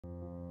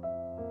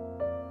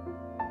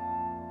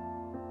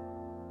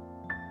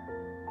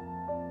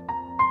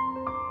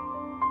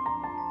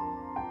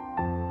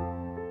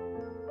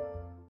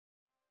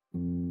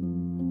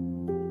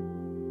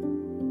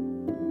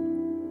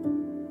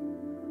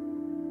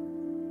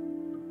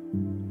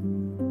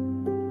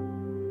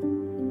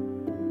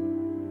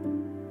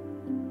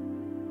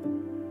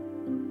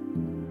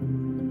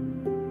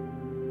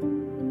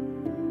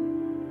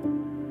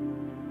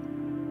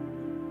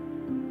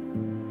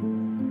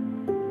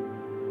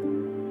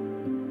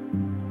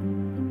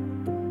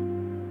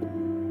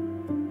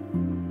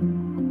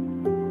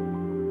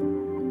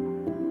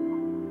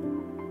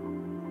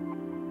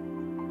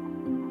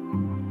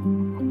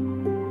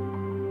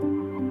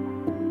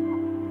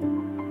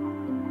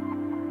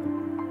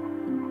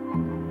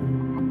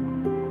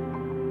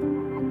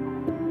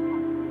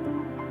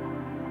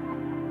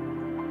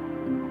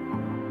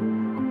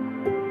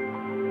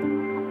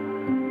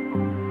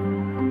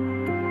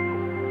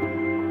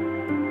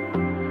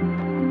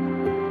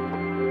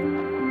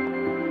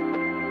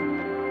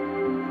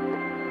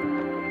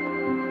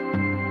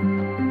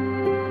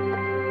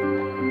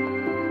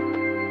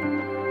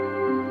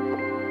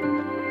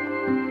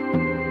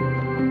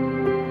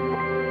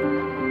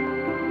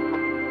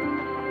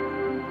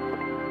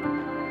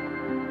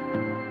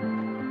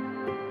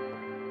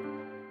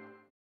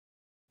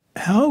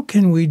How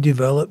can we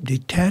develop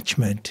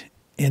detachment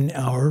in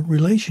our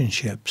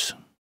relationships?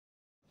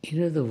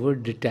 You know, the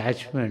word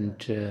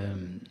detachment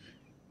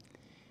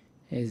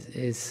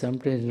is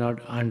sometimes not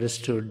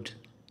understood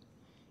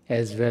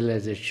as well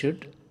as it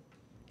should,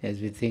 as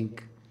we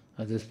think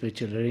of the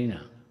spiritual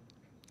arena.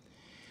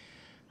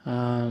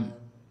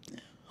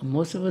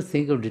 Most of us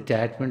think of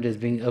detachment as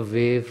being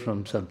away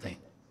from something.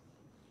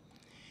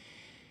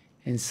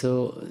 And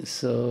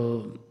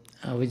so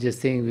we just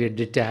think we are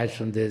detached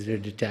from this, we are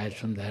detached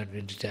from that, we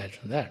are detached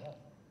from that.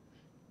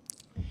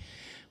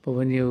 But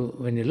when you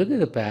look at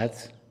the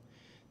path,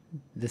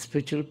 the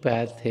spiritual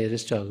path here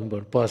is talking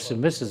about positive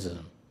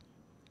mysticism.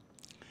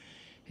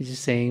 It's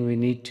just saying we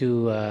need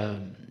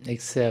to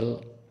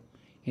excel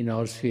in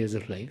all spheres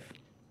of life.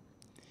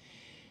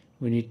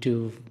 We need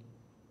to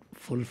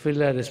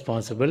fulfill our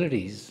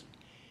responsibilities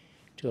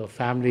to our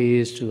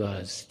families, to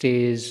our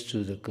states,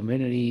 to the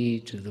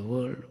community, to the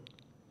world.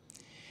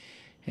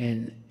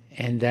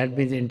 And that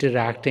means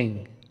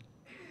interacting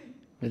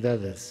with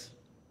others.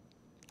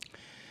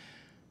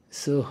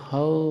 So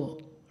how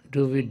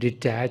do we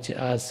detach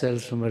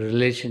ourselves from a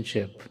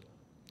relationship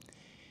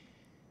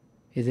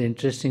is an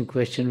interesting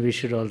question we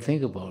should all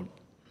think about.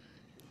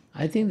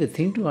 I think the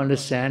thing to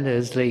understand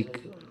is,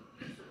 like,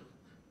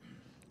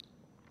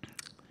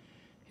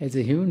 as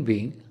a human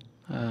being,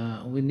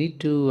 we need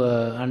to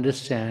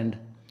understand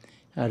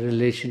our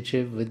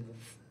relationship with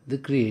the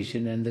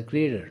creation and the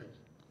Creator.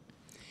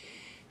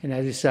 And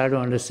as we start to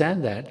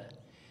understand that,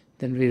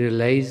 then we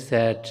realize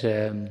that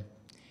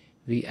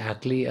we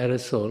actually are a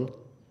soul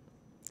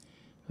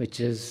which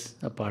is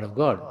a part of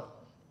God.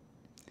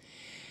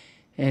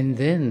 And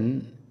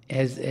then,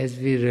 as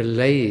we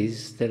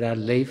realize that our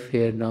life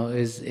here now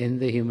is in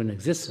the human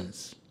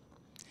existence,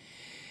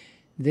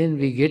 then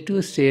we get to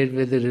a state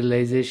where the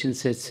realization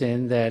sets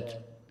in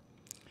that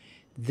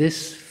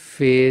this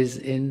phase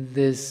in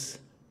this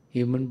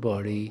human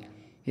body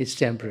is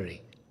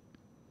temporary.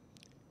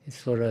 It's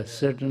for a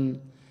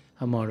certain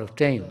amount of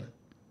time.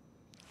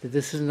 That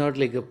this is not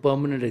like a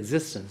permanent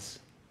existence.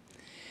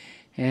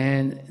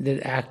 And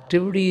that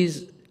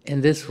activities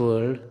in this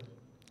world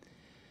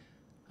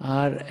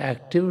are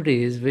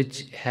activities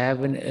which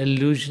have an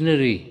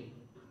illusionary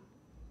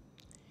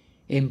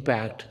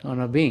impact on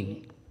our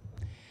being.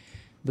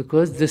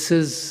 Because this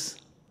is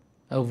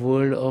a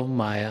world of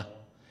Maya.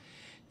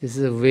 This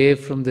is away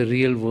from the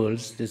real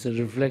worlds. This is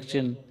a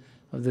reflection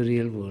of the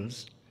real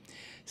worlds.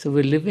 So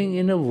we're living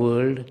in a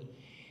world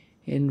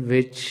in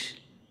which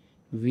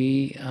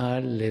we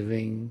are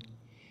living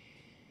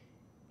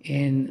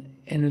in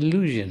an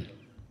illusion.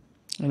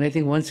 And I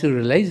think once you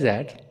realize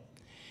that,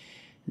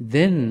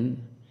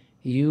 then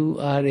you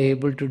are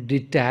able to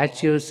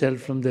detach yourself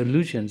from the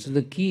illusion. So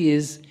the key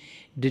is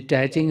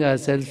detaching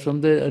ourselves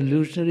from the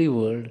illusionary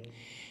world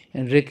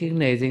and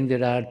recognizing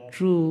that our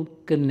true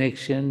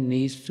connection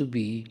needs to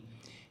be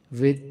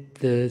with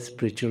the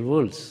spiritual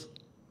worlds.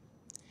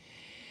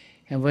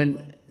 And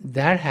when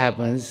that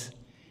happens,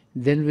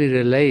 then we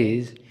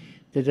realize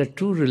that a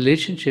true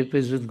relationship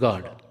is with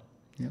God.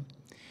 Yeah?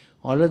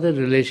 All other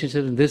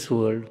relationships in this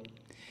world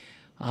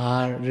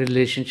are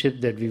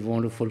relationships that we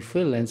want to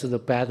fulfill. And so the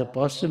path of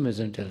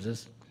positivism tells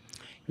us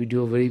we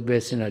do our very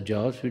best in our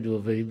jobs, we do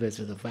our very best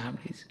with our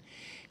families,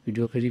 we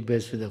do our very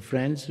best with our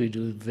friends, we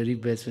do our very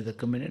best with the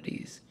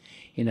communities,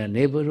 in our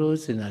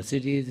neighborhoods, in our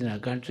cities, in our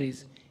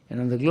countries, and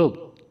on the globe.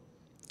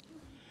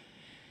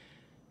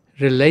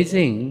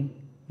 Realizing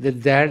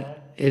that that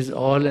is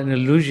all an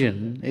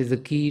illusion is the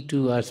key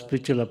to our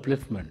spiritual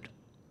upliftment.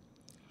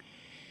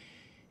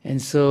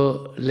 And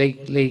so,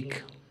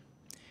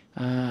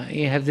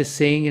 you have this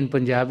saying in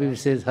Punjabi which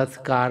says,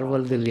 Hath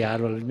karwal dil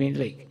yarwal. It means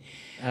like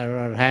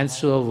our hands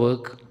to our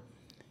work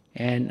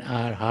and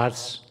our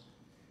hearts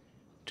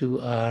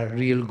to our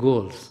real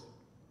goals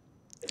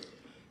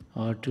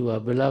or to our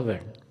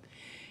beloved.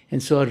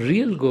 And so our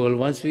real goal,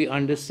 once we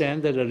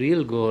understand that a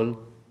real goal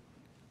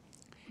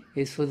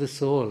is for the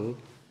soul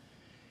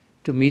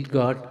to meet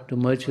God, to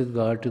merge with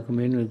God, to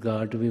commune with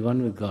God, to be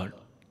one with God,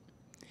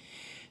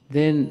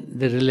 then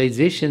the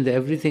realization that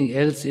everything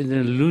else is an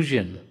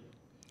illusion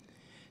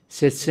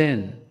sets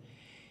in.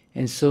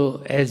 And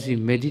so as we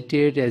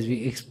meditate, as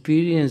we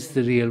experience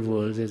the real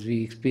world, as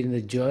we experience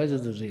the joys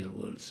of the real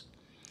worlds,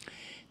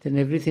 then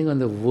everything on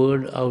the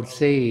world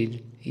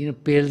outside,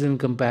 pales in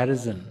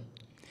comparison.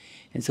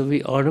 And so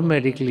we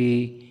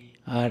automatically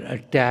are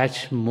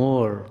attached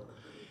more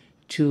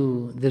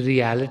to the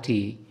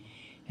reality,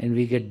 and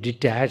we get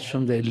detached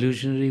from the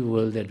illusionary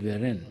world that we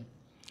are in.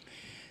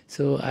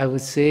 So I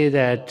would say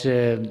that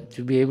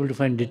to be able to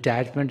find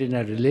detachment in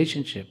our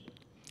relationship,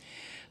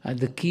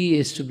 the key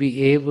is to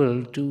be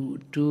able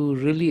to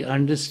really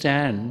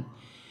understand,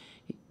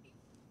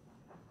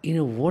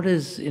 what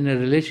is in a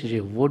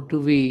relationship, what do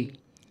we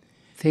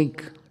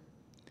think,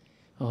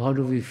 or how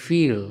do we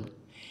feel,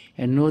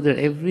 and know that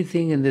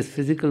everything in this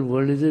physical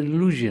world is an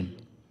illusion.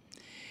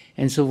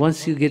 And so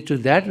once you get to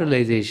that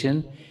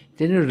realization,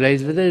 then you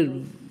realize whether,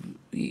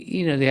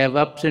 they have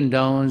ups and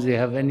downs, they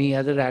have any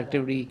other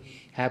activity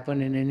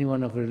happen in any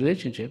one of our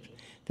relationships,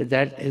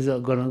 that is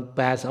going to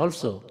pass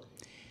also.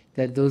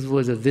 That those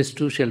words of this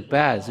too shall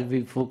pass. If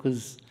we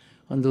focus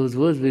on those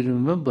words, we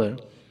remember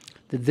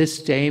that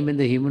this time in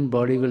the human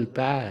body will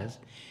pass.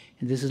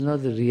 And this is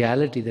not the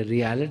reality. The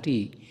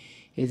reality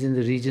is in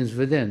the regions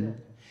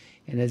within.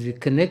 And as we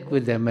connect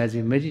with them, as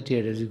we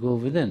meditate, as we go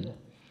within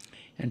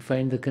and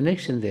find the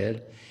connection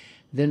there,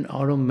 then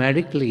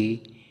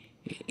automatically,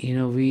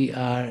 we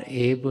are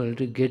able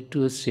to get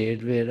to a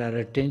state where our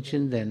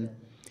attention then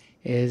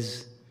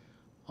is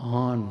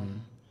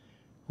on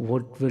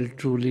what will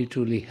truly,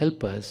 truly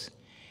help us,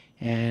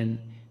 and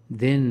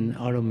then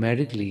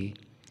automatically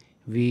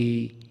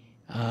we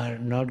are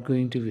not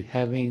going to be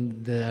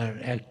having our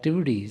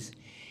activities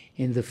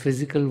in the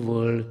physical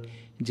world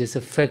just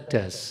affect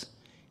us.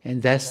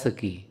 And that's the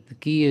key. The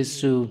key is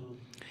to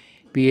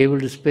be able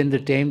to spend the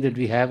time that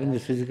we have in the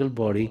physical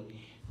body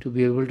to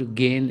be able to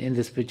gain in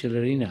the spiritual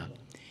arena.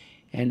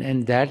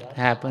 And that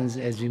happens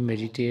as we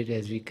meditate,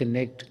 as we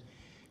connect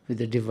with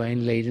the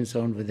divine light and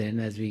sound within,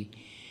 as we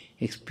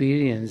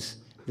experience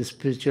the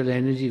spiritual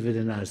energy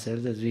within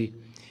ourselves, as we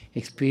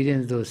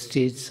experience those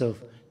states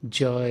of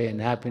joy and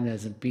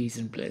happiness and peace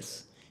and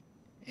bliss.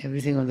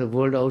 Everything on the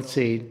world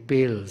outside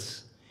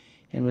pales.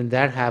 And when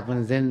that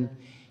happens, then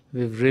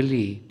we've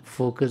really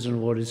focused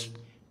on what is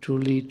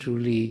truly,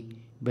 truly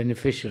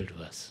beneficial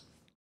to us.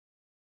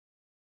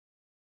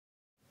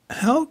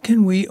 How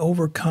can we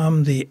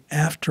overcome the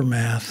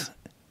aftermath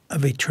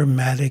of a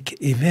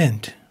traumatic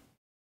event?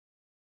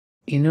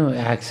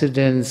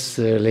 Accidents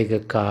like a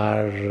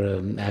car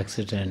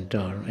accident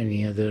or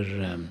any other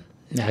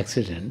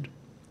accident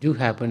do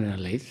happen in our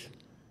lives.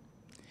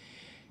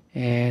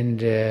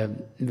 And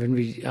when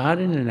we are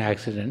in an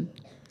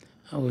accident,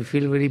 we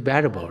feel very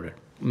bad about it.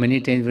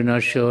 Many times we're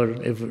not sure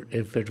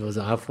if it was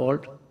our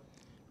fault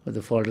or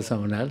the fault of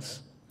someone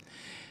else.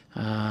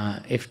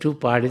 If two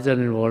parties are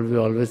involved, we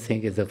always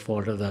think it's the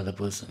fault of the other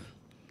person.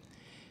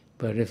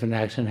 But if an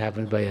accident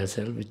happens by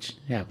ourselves, which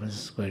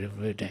happens quite a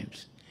few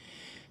times,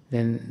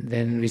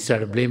 then we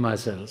start to blame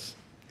ourselves.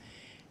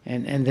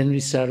 And then we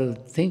start to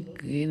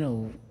think,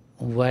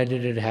 why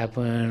did it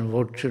happen?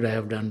 What should I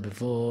have done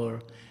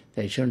before?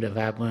 That shouldn't have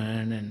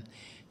happened. And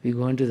we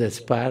go into the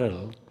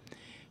spiral,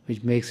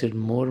 which makes it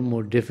more and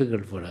more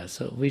difficult for us.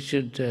 So we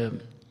should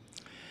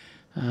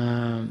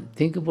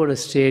think about a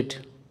state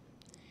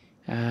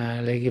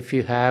like if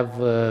you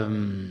have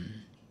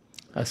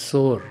a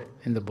sore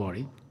in the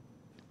body,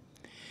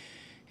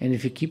 and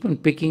if you keep on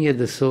picking at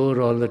the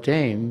sore all the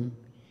time,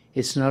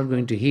 it's not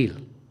going to heal.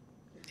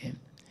 Okay?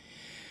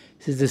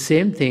 So it's the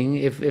same thing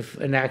if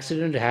an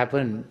accident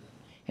happened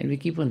and we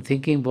keep on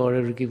thinking about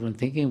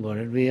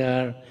it, we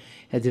are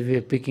as if we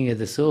are picking at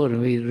the sore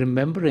and we're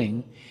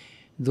remembering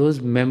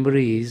those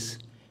memories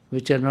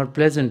which are not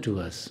pleasant to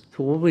us.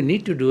 So what we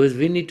need to do is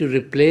we need to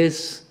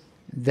replace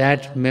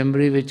that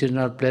memory which is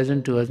not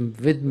pleasant to us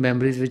with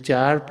memories which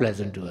are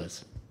pleasant to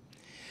us.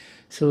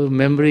 So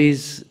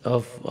memories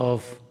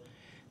of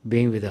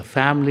being with a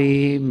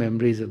family,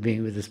 memories of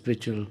being with a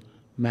spiritual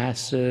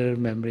master,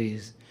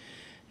 memories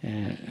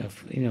of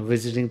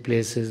visiting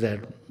places that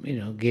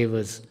gave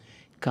us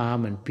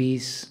calm and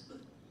peace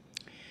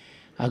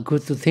are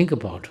good to think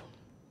about.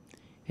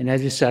 And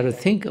as we start to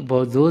think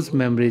about those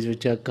memories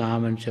which are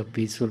calm and which are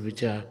peaceful,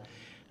 which are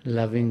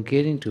loving,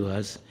 caring to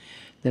us,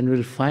 then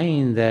we'll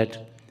find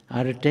that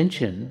our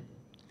attention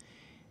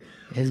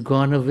has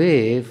gone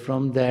away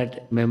from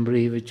that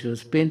memory which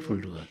was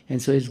painful to us. And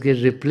so it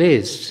gets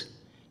replaced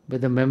by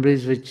the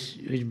memories which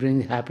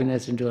bring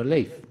happiness into our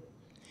life.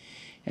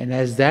 And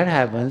as that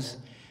happens,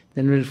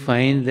 then we'll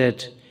find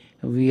that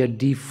we are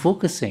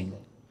defocusing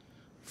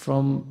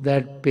from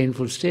that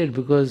painful state,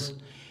 because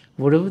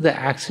whatever the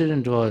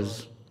accident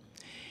was,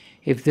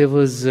 if there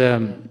was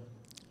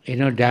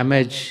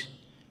damage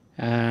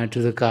to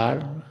the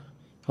car,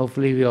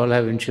 hopefully we all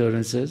have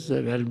insurances,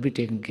 that will be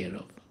taken care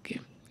of. Okay.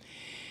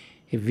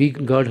 If we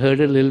got hurt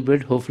a little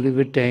bit, hopefully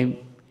with time,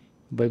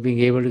 by being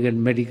able to get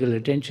medical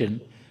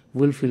attention,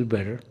 we'll feel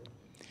better.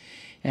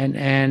 And,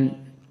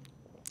 and,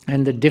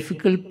 and the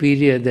difficult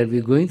period that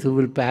we're going through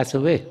will pass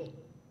away.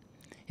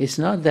 It's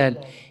not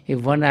that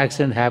if one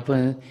accident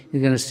happens,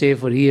 it's going to stay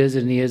for years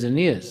and years and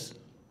years.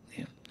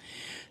 Yeah.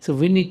 So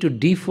we need to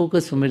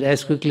defocus from it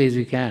as quickly as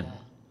we can.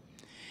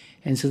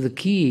 And so the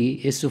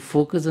key is to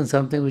focus on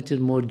something which is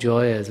more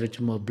joyous, which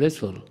is more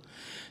blissful,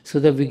 so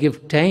that we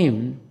give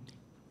time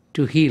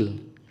to heal.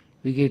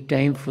 We give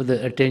time for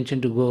the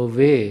attention to go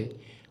away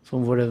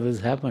from whatever has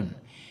happened.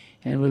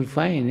 And we'll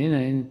find,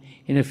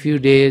 in a few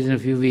days, in a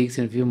few weeks,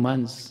 in a few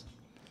months,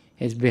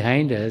 it's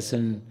behind us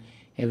and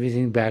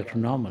everything's back to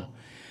normal.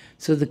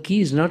 So the key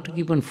is not to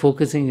keep on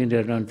focusing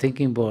it on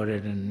thinking about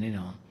it and,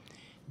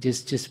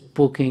 just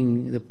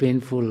poking the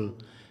painful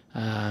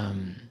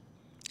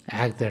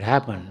act that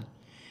happened.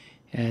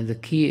 And the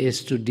key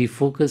is to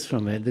defocus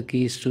from it. The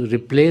key is to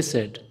replace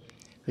it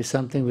with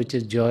something which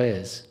is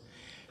joyous,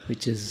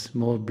 which is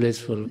more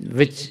blissful,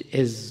 which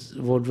is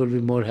what will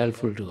be more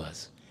helpful to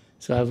us.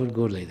 So I would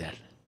go like that.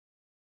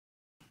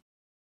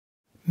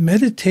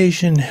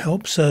 Meditation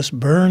helps us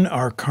burn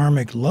our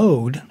karmic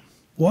load.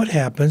 What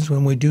happens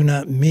when we do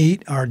not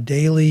meet our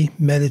daily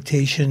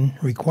meditation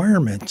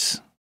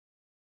requirements?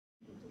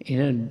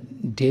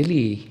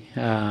 Daily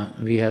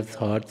we have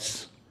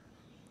thoughts,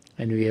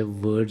 and we have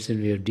words,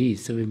 and we have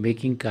deeds. So we're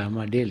making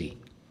karma daily.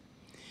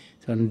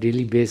 So on a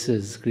daily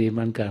basis,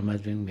 Kriyaman karma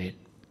is being made.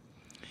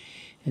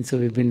 And so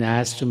we've been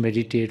asked to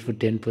meditate for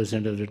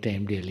 10% of the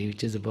time daily,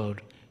 which is about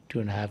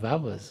 2.5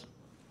 hours.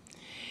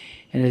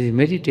 And as we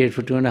meditate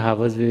for 2.5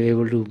 hours, we're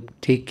able to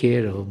take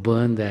care of,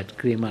 burn that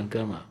Kriyaman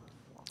karma.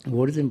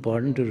 What is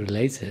important to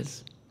realize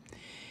is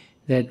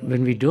that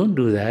when we don't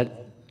do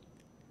that,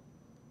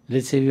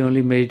 let's say we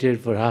only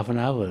meditate for half an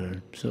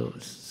hour, so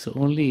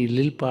only a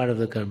little part of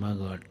the karma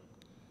got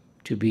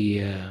to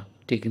be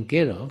taken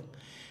care of.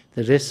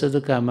 The rest of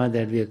the karma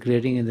that we are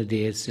creating in the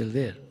day is still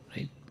there,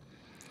 right?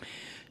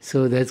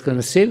 So that's going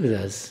to stay with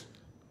us.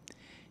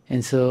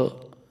 And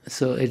so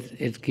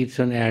it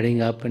keeps on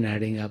adding up and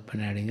adding up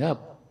and adding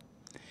up.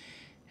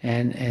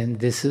 And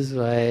this is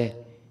why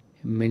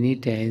many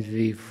times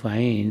we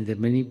find that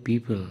many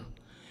people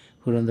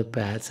who are on the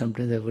path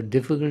sometimes have a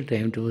difficult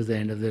time towards the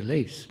end of their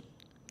lives.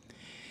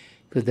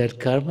 Because that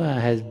karma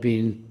has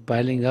been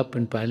piling up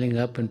and piling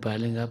up and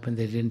piling up, and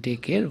they didn't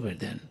take care of it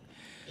then.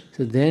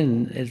 So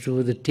then,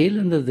 toward the tail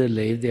end of their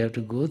life, they have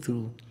to go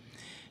through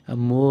a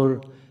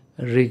more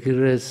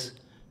rigorous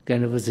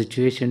kind of a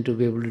situation to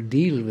be able to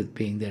deal with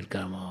paying that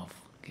karma off.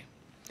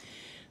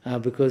 Okay?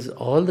 Because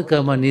all the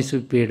karma needs to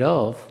be paid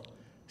off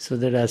so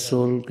that our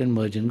soul can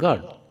merge in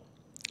God.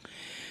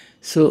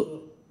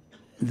 So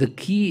the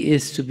key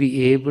is to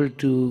be able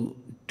to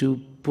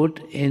put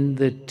in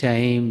the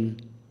time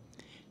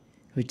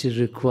which is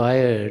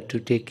required to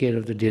take care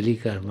of the daily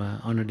karma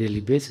on a daily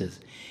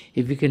basis.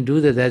 If we can do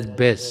that, that's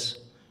best,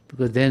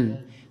 because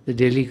then the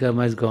daily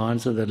karma is gone,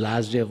 so the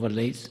last day of our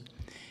lives,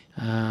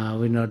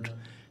 we're not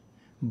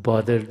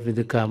bothered with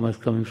the karmas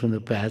coming from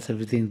the past,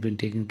 everything's been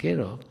taken care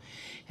of.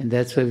 And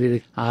that's why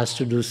we're asked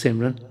to do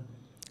Simran,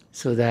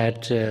 so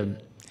that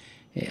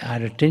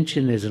our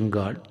attention is on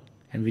God,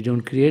 and we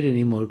don't create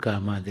any more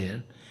karma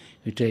there.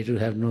 We try to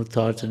have no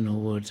thoughts and no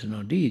words and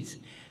no deeds,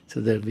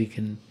 so that we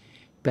can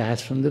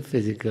pass from the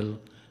physical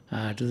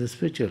to the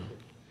spiritual.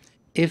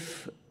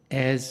 If,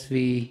 as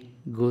we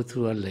go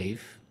through our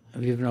life,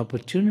 we have an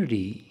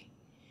opportunity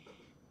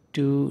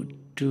to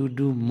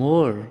do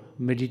more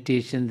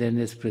meditation than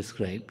is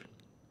prescribed,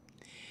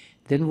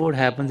 then what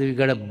happens is we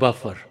got a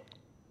buffer.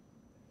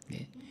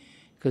 Okay?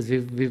 Because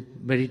we've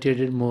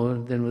meditated more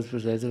than was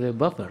prescribed, so we have a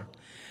buffer.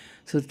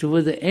 So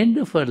towards the end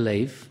of our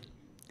life,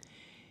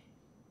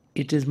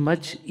 it is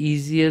much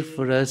easier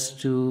for us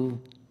to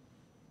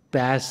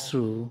pass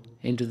through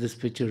into the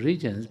spiritual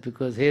regions,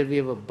 because here we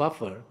have a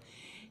buffer,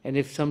 and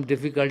if some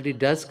difficulty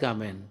does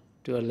come in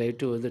to our life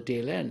towards the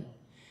tail end,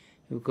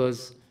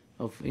 because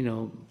of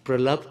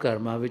pralab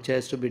karma, which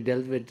has to be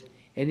dealt with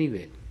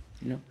anyway.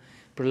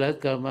 Pralab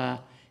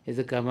karma is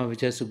a karma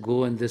which has to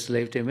go in this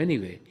lifetime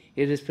anyway,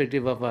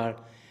 irrespective of our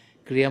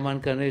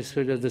kriyaman karma,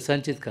 irrespective of the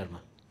sanchit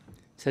karma.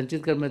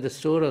 Sanchit karma is the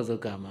store of the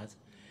karmas,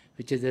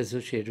 which is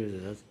associated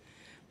with us.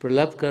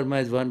 Pralab karma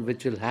is one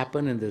which will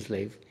happen in this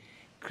life.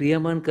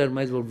 Kriyaman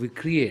karma is what we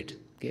create.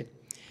 Okay?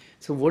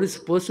 So what is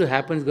supposed to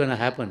happen is going to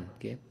happen.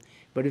 Okay?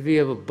 But if we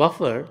have a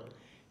buffer,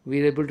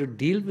 we are able to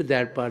deal with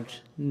that part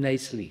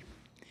nicely.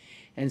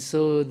 And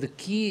so the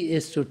key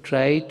is to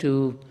try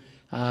to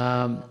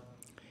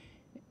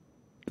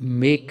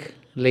make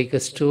like a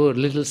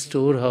little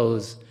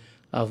storehouse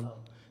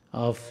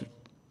of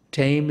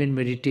time in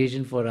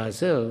meditation for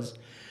ourselves,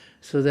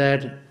 so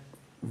that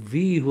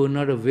we who are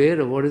not aware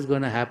of what is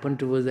going to happen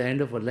towards the end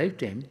of our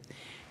lifetime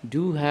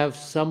do have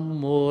some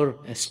more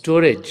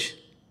storage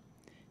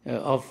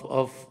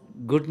of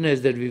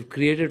goodness that we've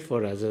created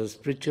for us, or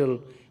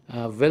spiritual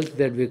wealth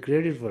that we've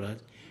created for us,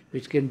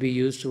 which can be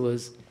used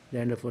towards the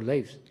end of our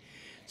lives.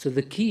 So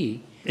the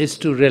key is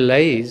to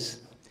realize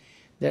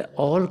that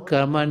all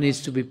karma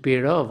needs to be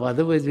paid off,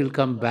 otherwise we'll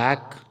come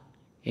back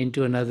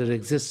into another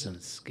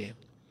existence. Okay?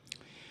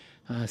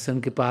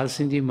 Sant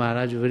Singh Ji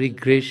Maharaj was very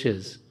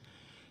gracious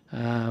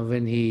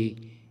when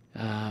he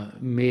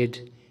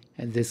made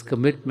this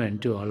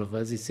commitment to all of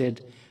us. He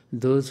said,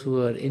 those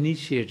who are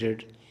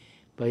initiated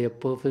by a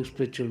perfect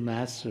spiritual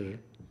master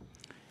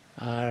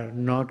are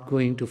not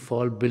going to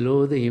fall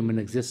below the human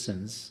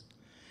existence,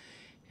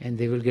 and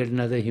they will get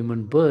another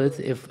human birth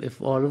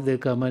if all of their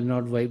karma is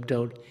not wiped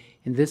out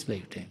in this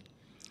lifetime.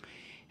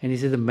 And he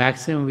said the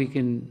maximum we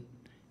can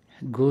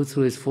go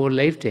through is 4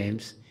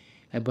 lifetimes,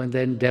 but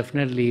then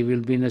definitely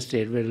we'll be in a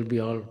state where it'll be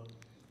all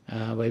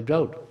wiped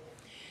out.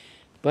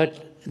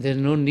 But there's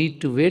no need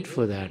to wait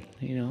for that.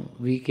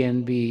 We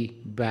can be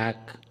back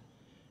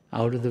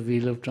out of the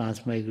wheel of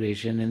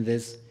transmigration in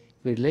this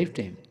very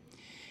lifetime.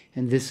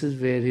 And this is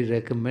where he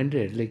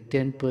recommended, like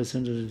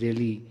 10% of the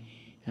daily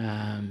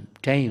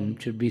time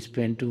should be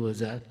spent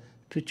towards our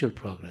spiritual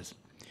progress.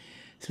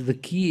 So the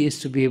key is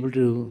to be able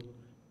to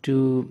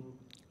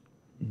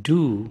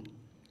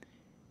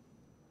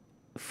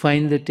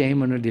find the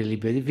time on a daily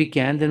basis. If we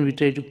can, then we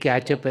try to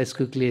catch up as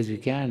quickly as we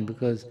can,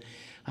 because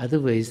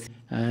otherwise,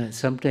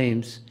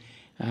 sometimes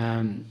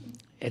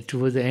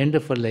towards the end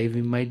of our life,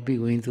 we might be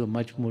going through a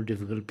much more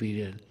difficult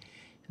period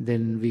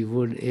than we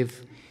would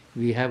if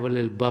we have a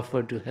little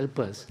buffer to help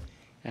us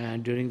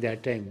during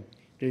that time,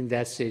 during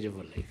that stage of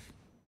our life.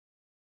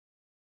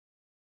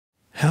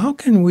 How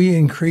can we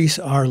increase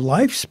our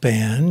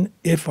lifespan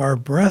if our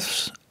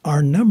breaths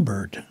are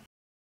numbered?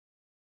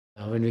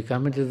 When we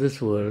come into this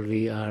world,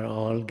 we are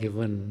all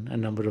given a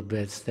number of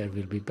breaths that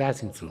we'll be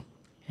passing through.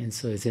 And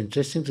so it's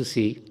interesting to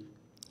see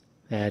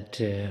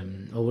that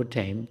over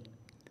time,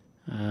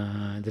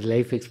 the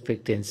life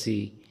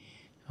expectancy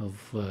of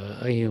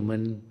a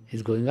human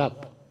is going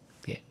up.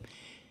 Okay.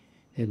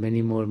 There are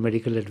many more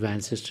medical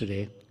advances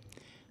today.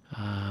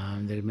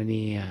 There are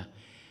many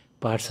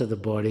parts of the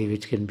body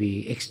which can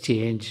be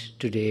exchanged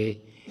today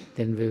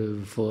than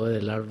before. A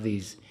lot of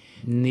these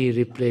knee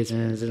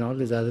replacements and all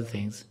these other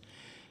things.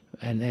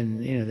 And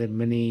then, there are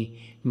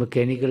many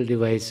mechanical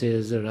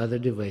devices or other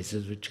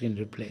devices which can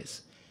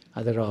replace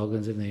other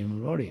organs in the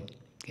human body.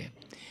 Okay.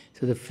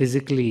 So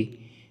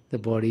physically, the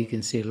body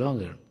can stay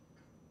longer.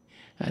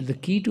 And the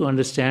key to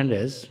understand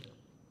is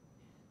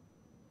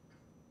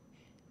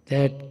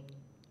that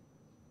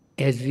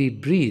as we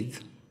breathe,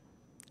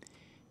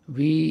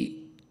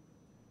 we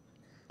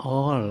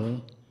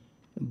all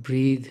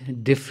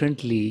breathe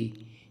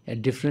differently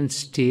at different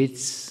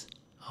states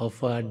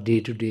of our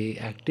day-to-day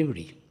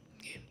activity.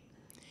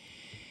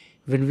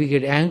 When we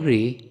get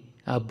angry,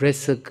 our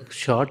breaths are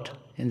short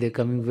and they're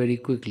coming very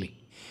quickly.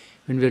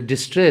 When we're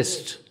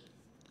distressed,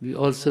 we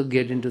also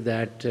get into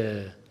that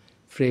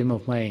frame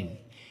of mind.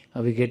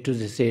 We get to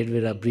the state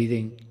where our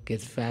breathing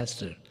gets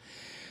faster.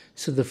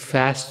 So the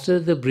faster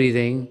the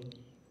breathing,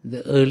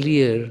 the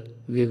earlier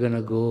we're going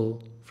to go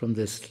from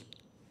this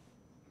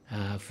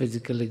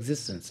physical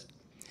existence.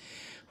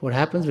 What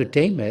happens with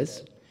time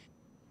is,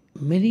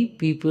 many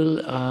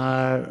people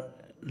are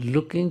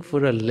looking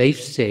for a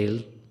lifestyle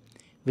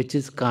which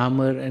is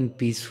calmer and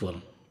peaceful.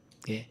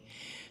 Okay?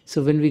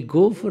 So when we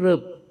go for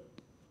a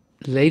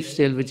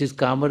lifestyle which is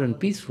calmer and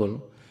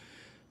peaceful,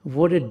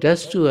 what it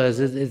does to us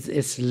is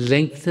it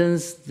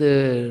lengthens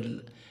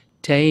the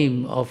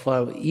time of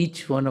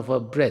each one of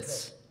our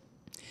breaths.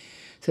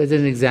 So as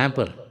an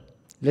example,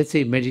 let's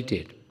say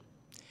meditate.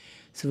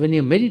 So when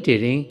you're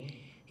meditating,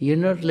 you're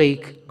not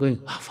like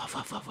going huff, huff,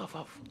 huff, huff, huff,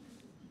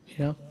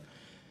 huff.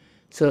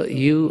 So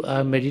you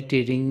are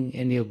meditating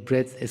and your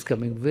breath is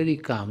coming very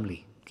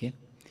calmly. Okay?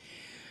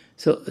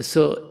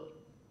 So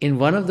in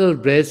one of those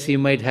breaths, you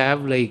might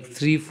have like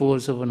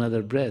 3/4 of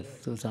another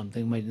breath or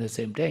something might at the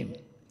same time.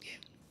 Okay?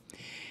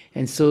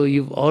 And so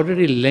you've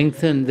already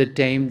lengthened the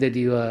time that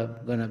you are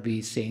going to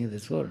be staying in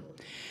this world.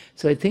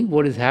 So I think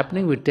what is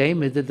happening with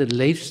time is that the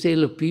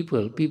lifestyle of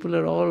people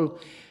are all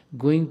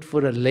going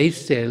for a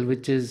lifestyle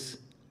which is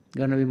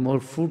going to be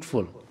more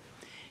fruitful.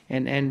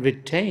 And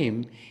with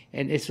time,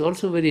 and it's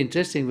also very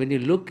interesting when you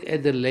look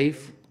at the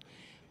life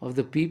of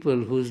the people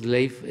whose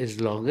life is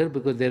longer,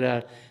 because there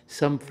are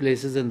some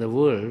places in the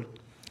world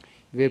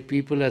where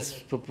people are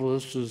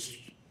supposed to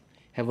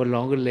have a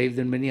longer life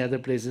than many other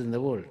places in the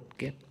world.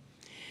 Okay?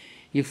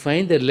 You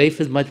find that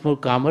life is much more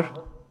calmer.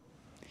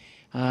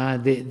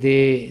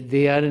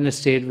 They are in a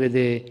state where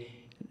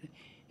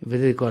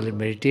whether they call it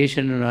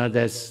meditation or not,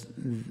 that's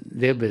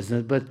their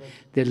business, but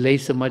their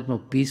lives are much more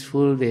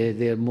peaceful,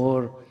 they are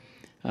more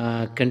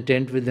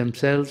content with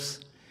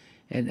themselves,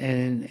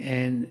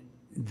 and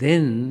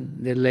then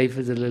their life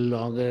is a little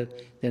longer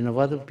than of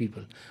other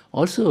people.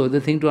 Also,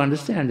 the thing to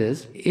understand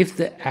is, if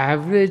the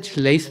average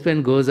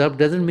lifespan goes up,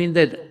 doesn't mean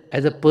that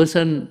as a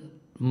person,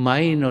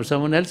 mine or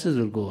someone else's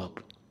will go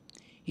up.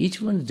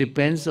 Each one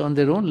depends on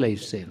their own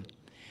lifestyle.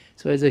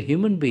 So as a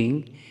human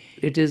being,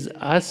 it is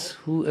us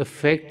who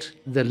affect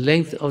the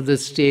length of the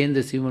stay in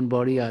this human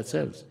body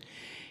ourselves.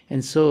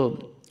 And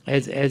so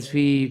as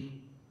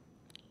we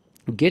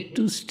get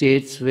to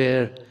states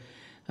where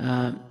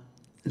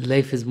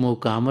life is more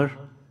calmer,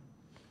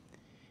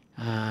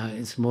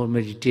 it's more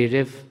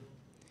meditative,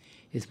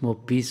 it's more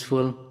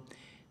peaceful,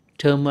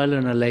 turmoil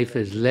in our life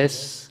is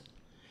less,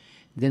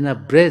 then our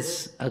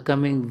breaths are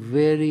coming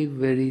very,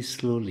 very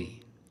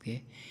slowly.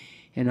 Okay?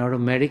 And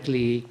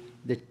automatically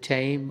the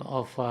time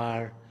of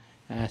our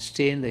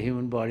stay in the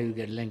human body will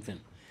get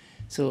lengthened.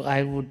 So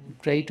I would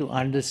try to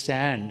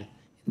understand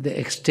the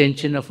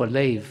extension of our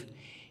life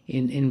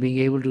in being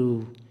able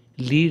to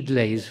lead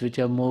lives which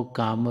are more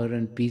calmer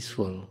and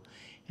peaceful.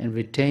 And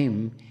with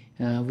time,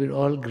 we're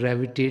all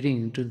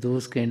gravitating to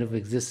those kind of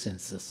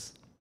existences.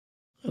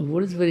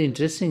 What is very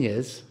interesting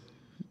is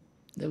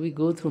that we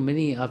go through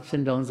many ups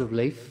and downs of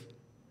life,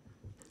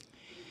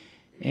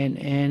 and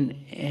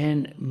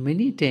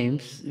many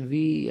times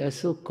we are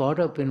so caught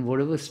up in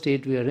whatever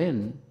state we are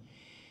in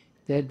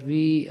that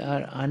we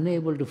are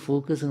unable to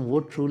focus on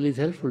what truly is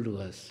helpful to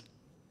us.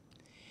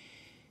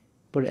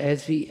 But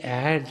as we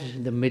add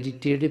the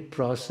meditative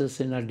process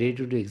in our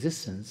day-to-day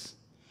existence,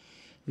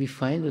 we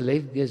find the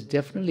life gets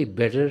definitely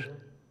better,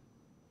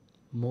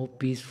 more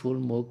peaceful,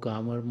 more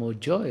calmer, more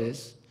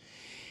joyous,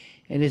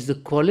 and it's the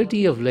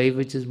quality of life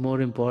which is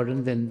more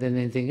important than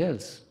anything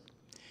else.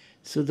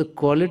 So the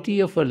quality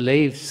of our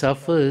life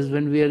suffers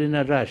when we are in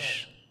a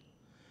rush.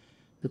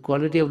 The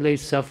quality of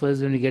life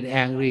suffers when we get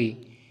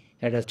angry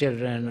at our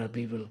children or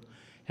people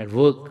at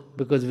work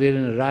because we're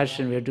in a rush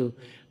and we have to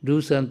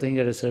do something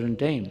at a certain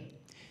time.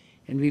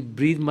 And we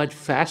breathe much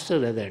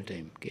faster at that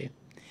time. Okay?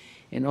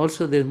 And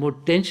also there's more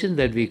tension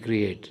that we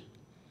create.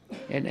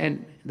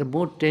 And the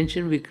more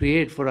tension we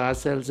create for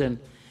ourselves and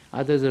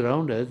others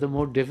around us, the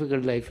more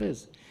difficult life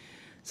is.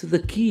 So the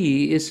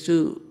key is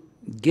to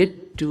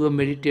get to a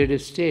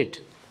meditative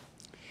state,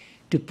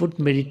 to put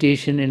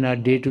meditation in our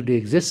day-to-day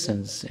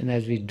existence. And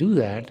as we do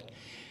that,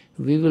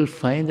 we will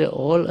find that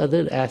all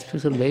other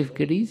aspects of life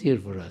get easier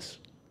for us.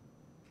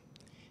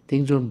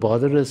 Things don't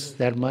bother us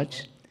that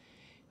much.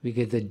 We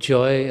get the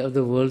joy of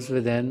the worlds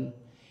within.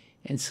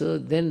 And so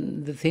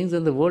then the things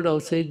in the world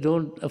outside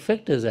don't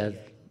affect us as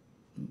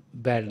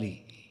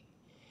badly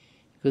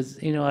because,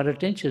 our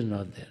attention is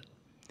not there.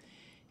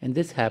 And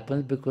this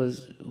happens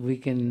because we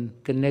can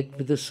connect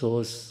with the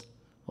source,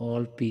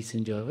 all peace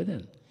and joy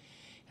within.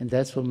 And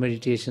that's what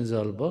meditation is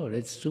all about.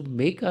 It's to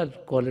make our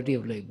quality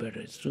of life better.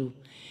 It's to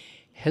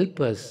help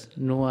us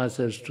know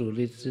ourselves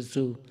truly. It's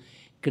to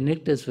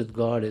connect us with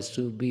God. It's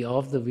to be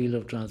off the wheel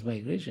of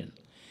transmigration.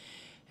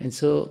 And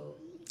so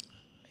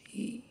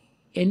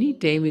any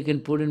time you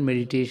can put in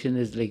meditation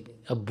is like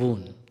a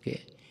boon.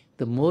 Okay?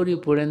 The more you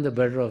put in, the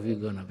better off you're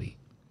going to be.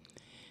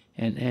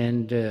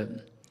 And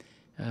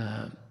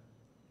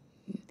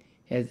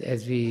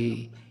as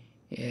we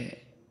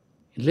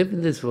live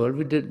in this world,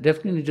 we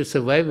definitely need to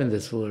survive in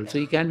this world. So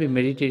you can't be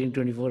meditating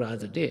 24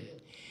 hours a day.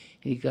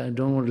 You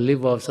don't want to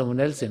live off someone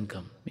else's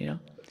income,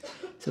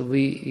 So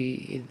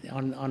we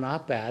on our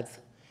path,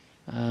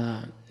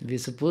 we're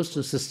supposed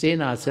to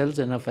sustain ourselves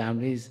and our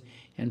families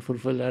and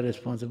fulfill our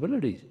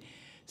responsibilities.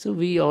 So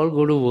we all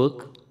go to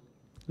work,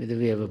 whether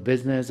we have a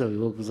business or we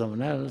work for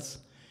someone else,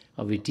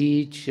 or we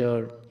teach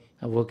or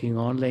are working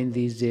online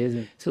these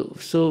days.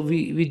 So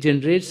we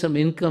generate some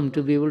income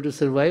to be able to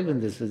survive in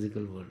this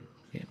physical world.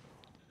 Okay?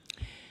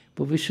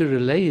 But we should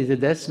realize that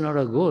that's not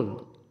our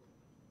goal.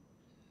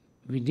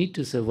 We need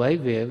to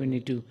survive here. We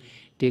need to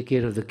take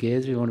care of the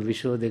kids. We want to be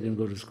sure they can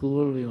go to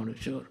school. We want to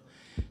be sure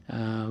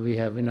we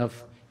have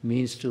enough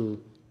means to,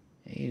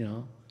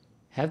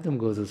 have them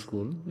go to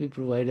school. We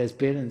provide as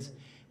parents,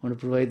 want to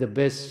provide the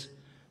best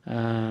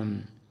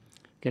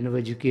kind of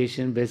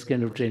education, best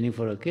kind of training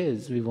for our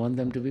kids. We want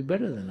them to be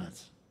better than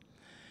us.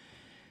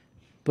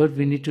 But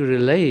we need to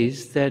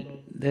realize that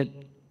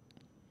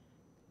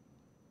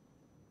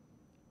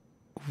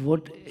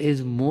what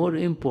is more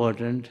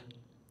important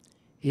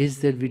is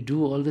that we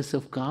do all this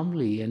stuff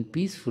calmly and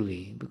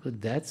peacefully, because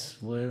that's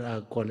where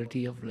our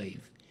quality of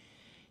life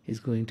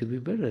is going to be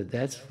better.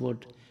 That's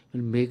what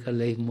will make our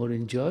life more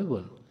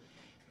enjoyable.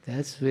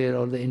 That's where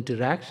all the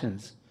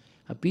interactions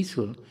are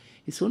peaceful.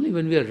 It's only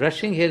when we are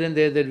rushing here and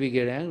there that we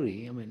get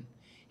angry.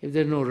 If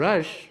there's no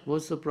rush,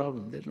 what's the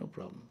problem? There's no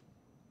problem.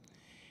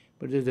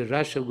 But there's the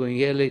rush of going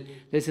here, like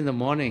let's in the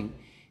morning,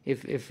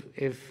 if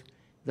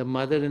the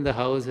mother in the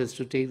house has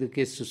to take the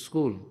kids to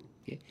school,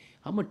 okay,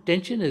 how much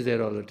tension is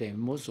there all the time in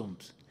most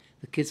homes?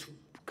 The kids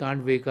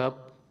can't wake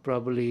up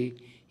properly.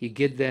 You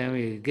get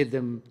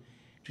them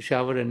to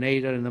shower at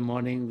night or in the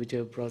morning,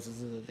 whichever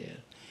processes are there.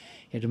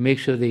 You have to make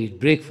sure they eat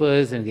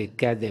breakfast and they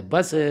catch their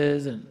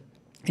buses. And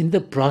in the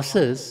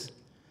process,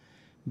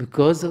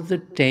 because of the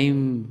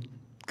time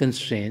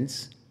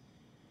constraints,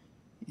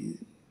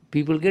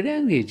 people get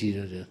angry at each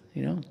other,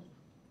 And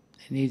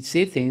you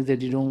say things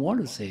that you don't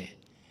want to say.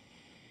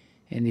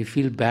 And you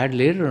feel bad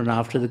later on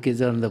after the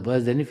kids are on the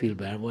bus, then you feel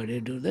bad, why did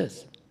you do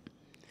this?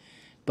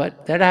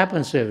 But that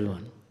happens to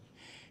everyone.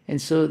 And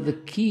so the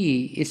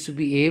key is to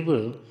be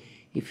able,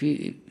 if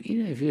you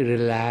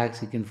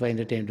relax, you can find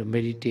the time to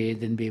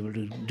meditate, then be able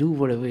to do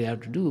whatever you have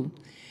to do.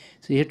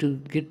 So you have to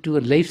get to a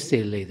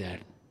lifestyle like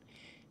that.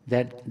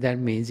 That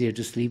means you have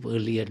to sleep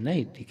early at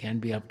night. You can't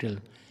be up till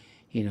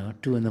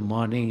 2 in the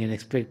morning and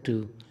expect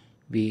to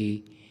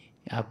be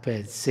up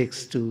at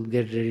 6 to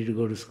get ready to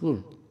go to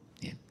school.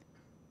 Yeah.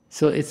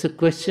 So it's a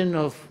question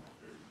of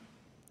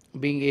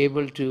being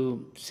able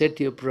to set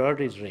your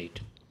priorities right.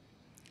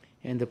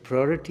 And the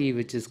priority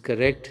which is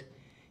correct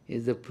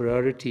is the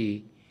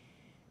priority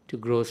to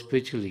grow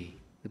spiritually,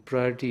 the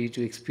priority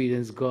to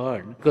experience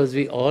God, because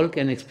we all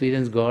can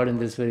experience God in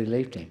this very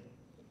lifetime.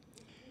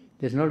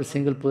 There's not a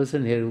single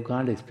person here who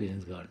can't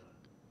experience God.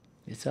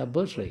 It's our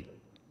birthright.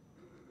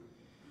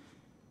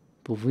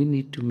 But we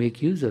need to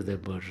make use of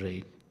that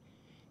birthright.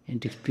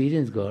 And to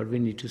experience God, we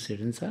need to sit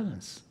in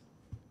silence.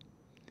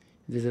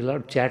 There's a lot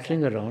of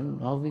chattering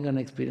around. How are we going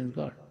to experience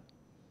God?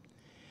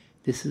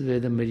 This is where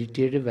the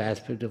meditative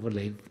aspect of our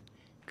life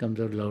comes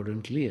out loud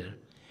and clear.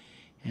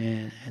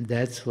 And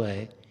that's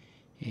why,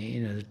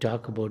 the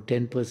talk about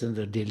 10%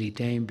 of daily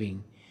time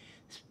being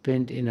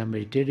spent in our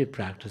meditative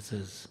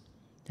practices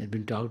has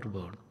been talked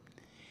about.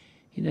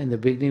 In the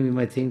beginning we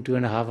might think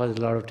 2.5 hours is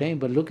a lot of time,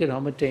 but look at how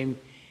much time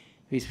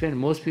we spend.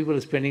 Most people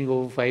are spending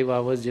over 5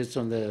 hours just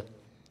on the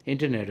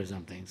internet or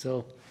something.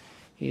 So,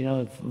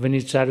 when you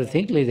start to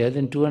think like that,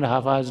 then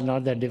 2.5 hours is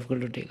not that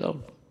difficult to take out.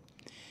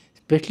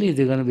 Especially if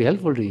they're going to be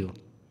helpful to you.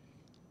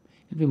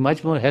 It'll be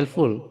much more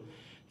helpful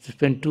to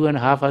spend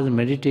 2.5 hours in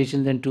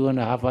meditation than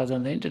 2.5 hours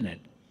on the internet.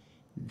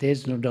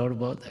 There's no doubt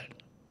about that.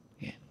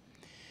 Yeah.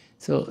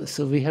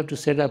 So we have to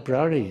set our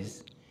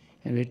priorities,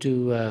 and we have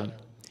to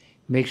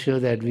make sure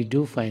that we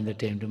do find the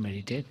time to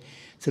meditate.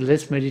 So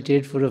let's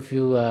meditate for a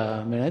few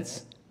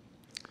minutes.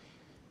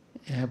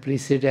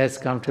 Please sit as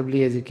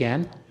comfortably as you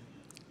can.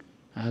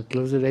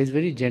 Close your eyes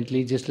very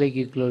gently, just like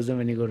you close them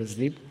when you go to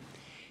sleep.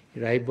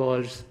 Your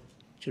eyeballs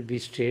should be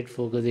straight,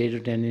 focus 8 to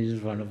 10 inches in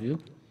front of you.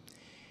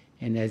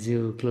 And as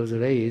you close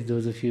your eyes,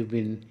 those of you who've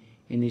been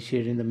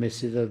initiated in the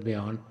mysteries of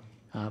beyond,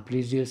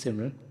 please do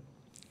similar.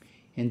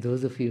 And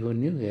those of you who are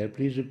new here,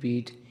 please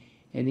repeat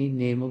any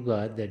name of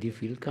God that you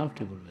feel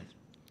comfortable with.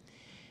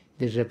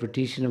 This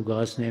repetition of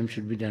God's name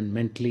should be done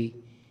mentally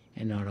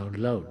and not out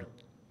loud.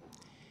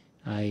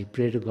 I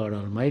pray to God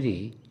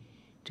Almighty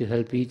to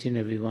help each and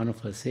every one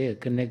of us here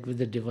connect with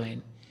the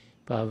divine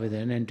power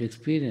within and to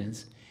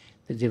experience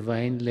the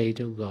divine light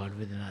of God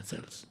within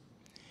ourselves.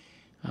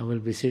 I will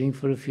be sitting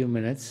for a few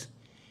minutes,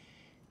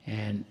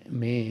 and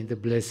may the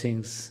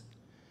blessings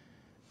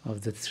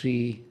of the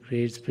three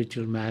great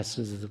spiritual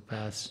masters of the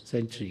past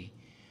century,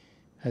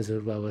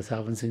 Hazur Baba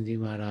Savan Singh Ji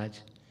Maharaj,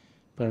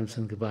 Param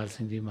Sant Kripal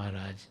Singh Ji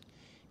Maharaj,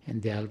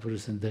 and Dayal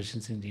Purush Sant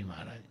Darshan Singh Ji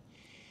Maharaj,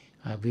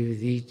 be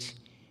with each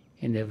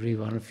and every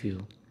one of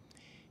you,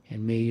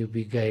 and may you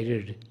be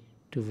guided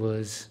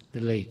towards the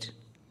light.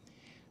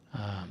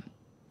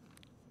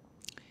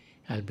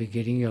 I'll be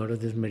getting you out of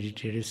this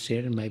meditative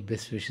state, and my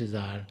best wishes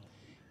are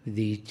with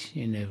each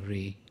and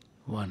every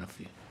one of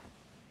you.